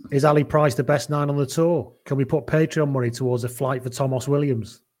 Is Ali Price the best 9 on the tour? Can we put Patreon money towards a flight for Thomas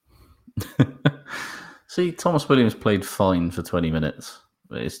Williams? See, Thomas Williams played fine for 20 minutes.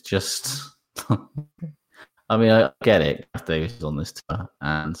 It's just... I mean, I get it. Gareth Davis is on this tour,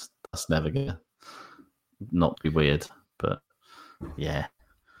 and that's never going to not be weird. But, yeah. Have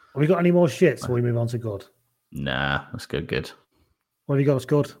we got any more shit before we move on to good? Nah, let's go good. What have you got that's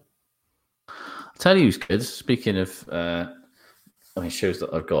good? I'll tell you who's good. Speaking of... it shows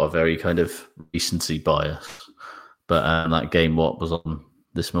that I've got a very kind of recency bias. But that game, was on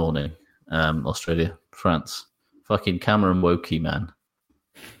this morning? Australia, France. Fucking Cameron Wokey, man.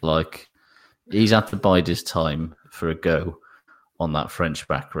 Like, he's had to bide his time for a go on that French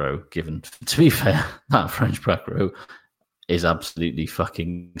back row, given, to be fair, that French back row is absolutely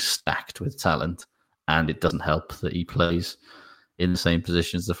fucking stacked with talent. And it doesn't help that he plays in the same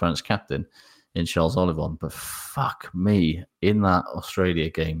position as the French captain in Charles Olivon. But fuck me, in that Australia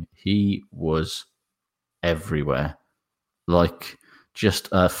game, he was everywhere. Like, just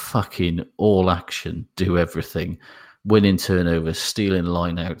a fucking all-action, do everything, winning turnovers, stealing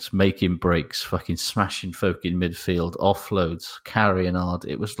lineouts, making breaks, fucking smashing folk in midfield, offloads, carrying hard.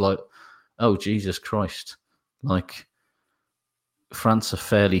 It was like, oh, Jesus Christ. Like, France are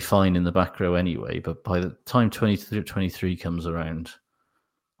fairly fine in the back row anyway, but by the time 23 comes around,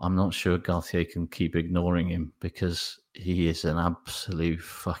 I'm not sure Gauthier can keep ignoring him because he is an absolute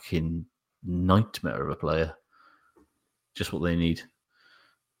fucking nightmare of a player. Just what they need.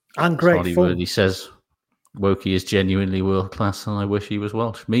 And great fun. He says Wokey is genuinely world class, and I wish he was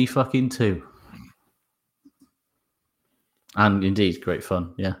Welsh. Me fucking too. And indeed, great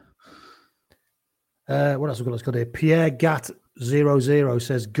fun. Yeah. What else have we got? Let's go here. Pierre Gat 00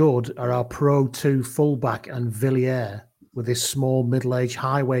 says good are our Pro 2 fullback and Villiers with his small middle-aged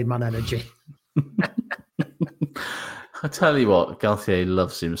highwayman energy. I tell you what, Gauthier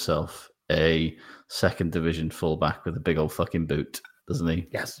loves himself a second division fullback with a big old fucking boot, doesn't he?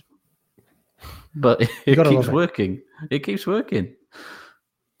 Yes. But it keeps working. It keeps working.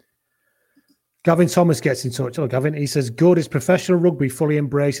 Gavin Thomas gets in touch. Hello, Gavin. He says, good is professional rugby fully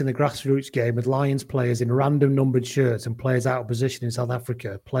embracing the grassroots game with Lions players in random numbered shirts and players out of position in South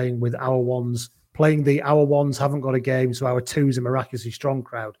Africa, playing the Our Ones haven't got a game, so our twos are miraculously strong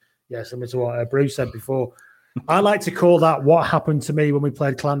crowd. Yeah, similar to what Bruce said before. I like to call that what happened to me when we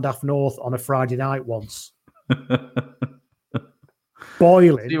played Clondaff North on a Friday night once.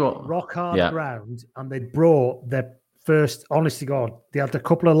 Boiling, rock hard ground, and they brought their first, honest to God, they had a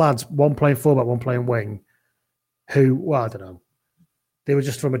couple of lads, one playing fullback, one playing wing, who, well, I don't know, they were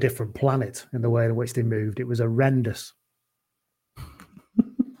just from a different planet in the way in which they moved. It was horrendous.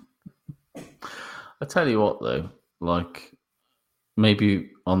 I tell you what, though, like,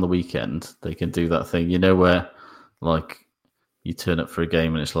 maybe on the weekend they can do that thing, where, like, you turn up for a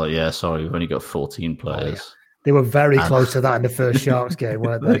game and it's like, yeah, sorry, we've only got 14 players. Oh, yeah. They were very close to that in the first Sharks game,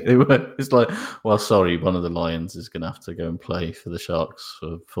 weren't they? They were. It's like, well, sorry, one of the Lions is going to have to go and play for the Sharks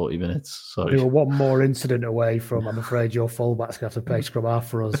for 40 minutes. Sorry. They were one more incident away from, I'm afraid your fullback's going to have to pay scrum half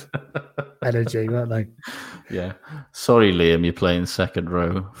for us. Energy, weren't they? Yeah. Sorry, Liam, you're playing second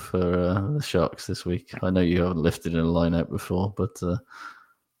row for the Sharks this week. I know you haven't lifted in a line-out before, but...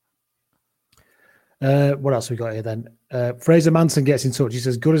 what else we got here then? Fraser Manson gets in touch. He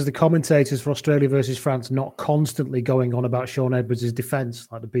says, good as the commentators for Australia versus France not constantly going on about Sean Edwards' defence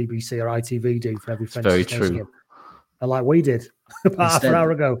like the BBC or ITV do for every French very true. Game. Like we did about half an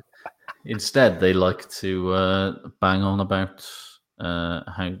hour ago. Instead, they like to bang on about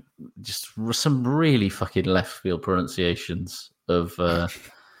how just some really fucking left field pronunciations of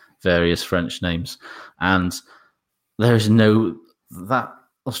various French names. And there is that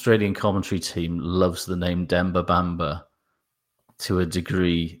Australian commentary team loves the name Demba Bamba to a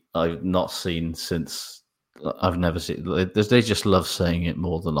degree I've not seen since. I've never seen. They just love saying it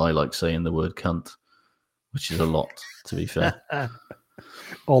more than I like saying the word cunt, which is a lot, to be fair.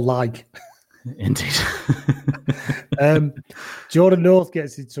 Or like. Indeed. Jordan North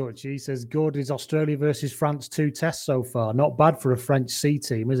gets in touch. He says, good, is Australia versus France 2 tests so far. Not bad for a French C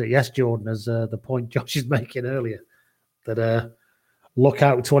team, is it? Yes, Jordan, as the point Josh is making earlier. That look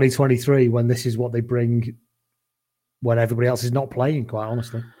out 2023 when this is what they bring when everybody else is not playing, quite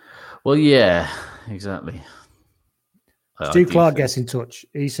honestly. Well, yeah, exactly. Stu Clark gets in touch.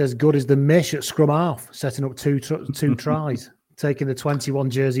 He says, good is the Mish at scrum half, setting up two tries, taking the 21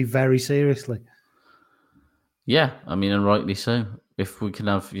 jersey very seriously. Yeah, I mean, and rightly so. If we can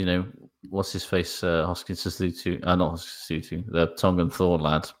have, what's his face, Hoskins Sutu, not Hoskins Sutu, the Tongan Thor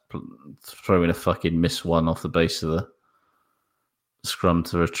lad, throwing a fucking miss one off the base of the scrum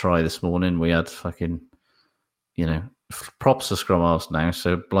to a try this morning. We had fucking, props to scrum halves now.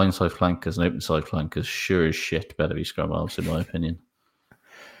 So blindside flankers and open side flankers, sure as shit, better be scrum halves, in my opinion.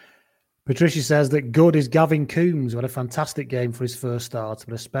 Patricia says that good is Gavin Coombs, who had a fantastic game for his first start,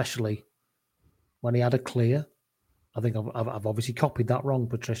 but especially when he had a clear. I think I've obviously copied that wrong,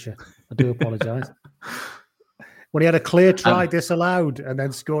 Patricia. I do apologise. When he had a clear try disallowed and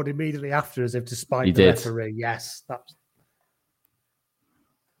then scored immediately after as if to spite the referee. Yes, that's.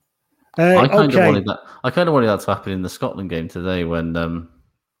 I kind of wanted that to happen in the Scotland game today when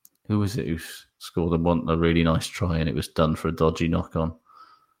who was it who scored a really nice try and it was done for a dodgy knock on.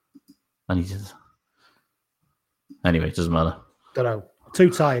 And he did. Anyway, it doesn't matter. Don't know. Too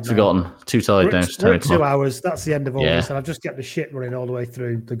tired. Forgotten. Too tired now. We're at 2 hours. That's the end of all this. And I've just kept the shit running all the way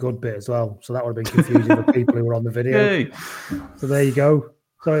through the good bit as well. So that would have been confusing for people who were on the video. Hey. So there you go.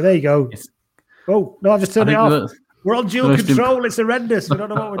 Sorry, there you go. Oh, no, I've just turned it off. We're on dual control. It's horrendous. We don't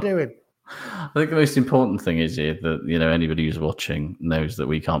know what we're doing. I think the most important thing is here that, anybody who's watching knows that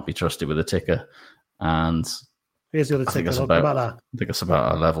we can't be trusted with a ticker. And here's the other ticker. I think that's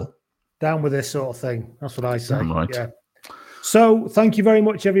about our level. Down with this sort of thing. That's what I say. Right. Yeah. So thank you very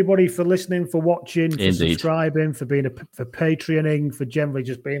much, everybody, for listening, for watching, for subscribing, for being for Patreoning, for generally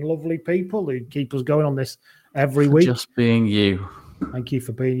just being lovely people who keep us going on this every week. Just being you. Thank you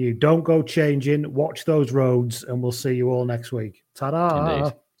for being you. Don't go changing. Watch those roads, and we'll see you all next week. Ta-da.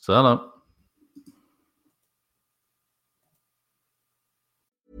 Indeed. Salam.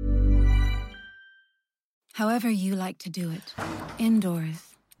 However you like to do it.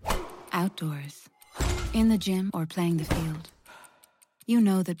 Indoors, outdoors, in the gym or playing the field. You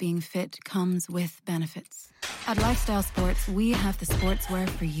know that being fit comes with benefits. At Lifestyle Sports, we have the sportswear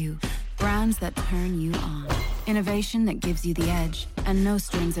for you. Brands that turn you on. Innovation that gives you the edge. And no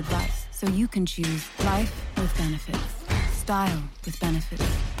strings advice, so you can choose life with benefits. Style with benefits.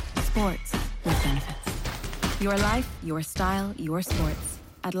 Sports with benefits. Your life, your style, your sports.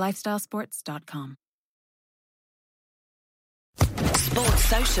 At lifestylesports.com. Sports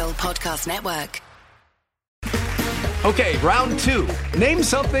Social Podcast Network. Okay, round 2. Name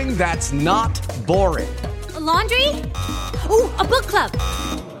something that's not boring. A laundry? Ooh, a book club.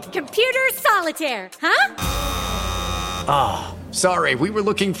 Computer solitaire, huh? Ah, sorry, we were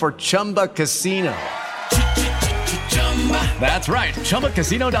looking for Chumba Casino. That's right.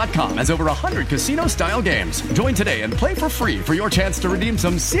 ChumbaCasino.com has over 100 casino-style games. Join today and play for free for your chance to redeem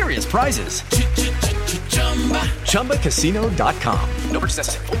some serious prizes. ChumbaCasino.com. No purchase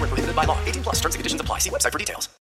necessary. Void where prohibited by law. 18+ terms and conditions apply. See website for details.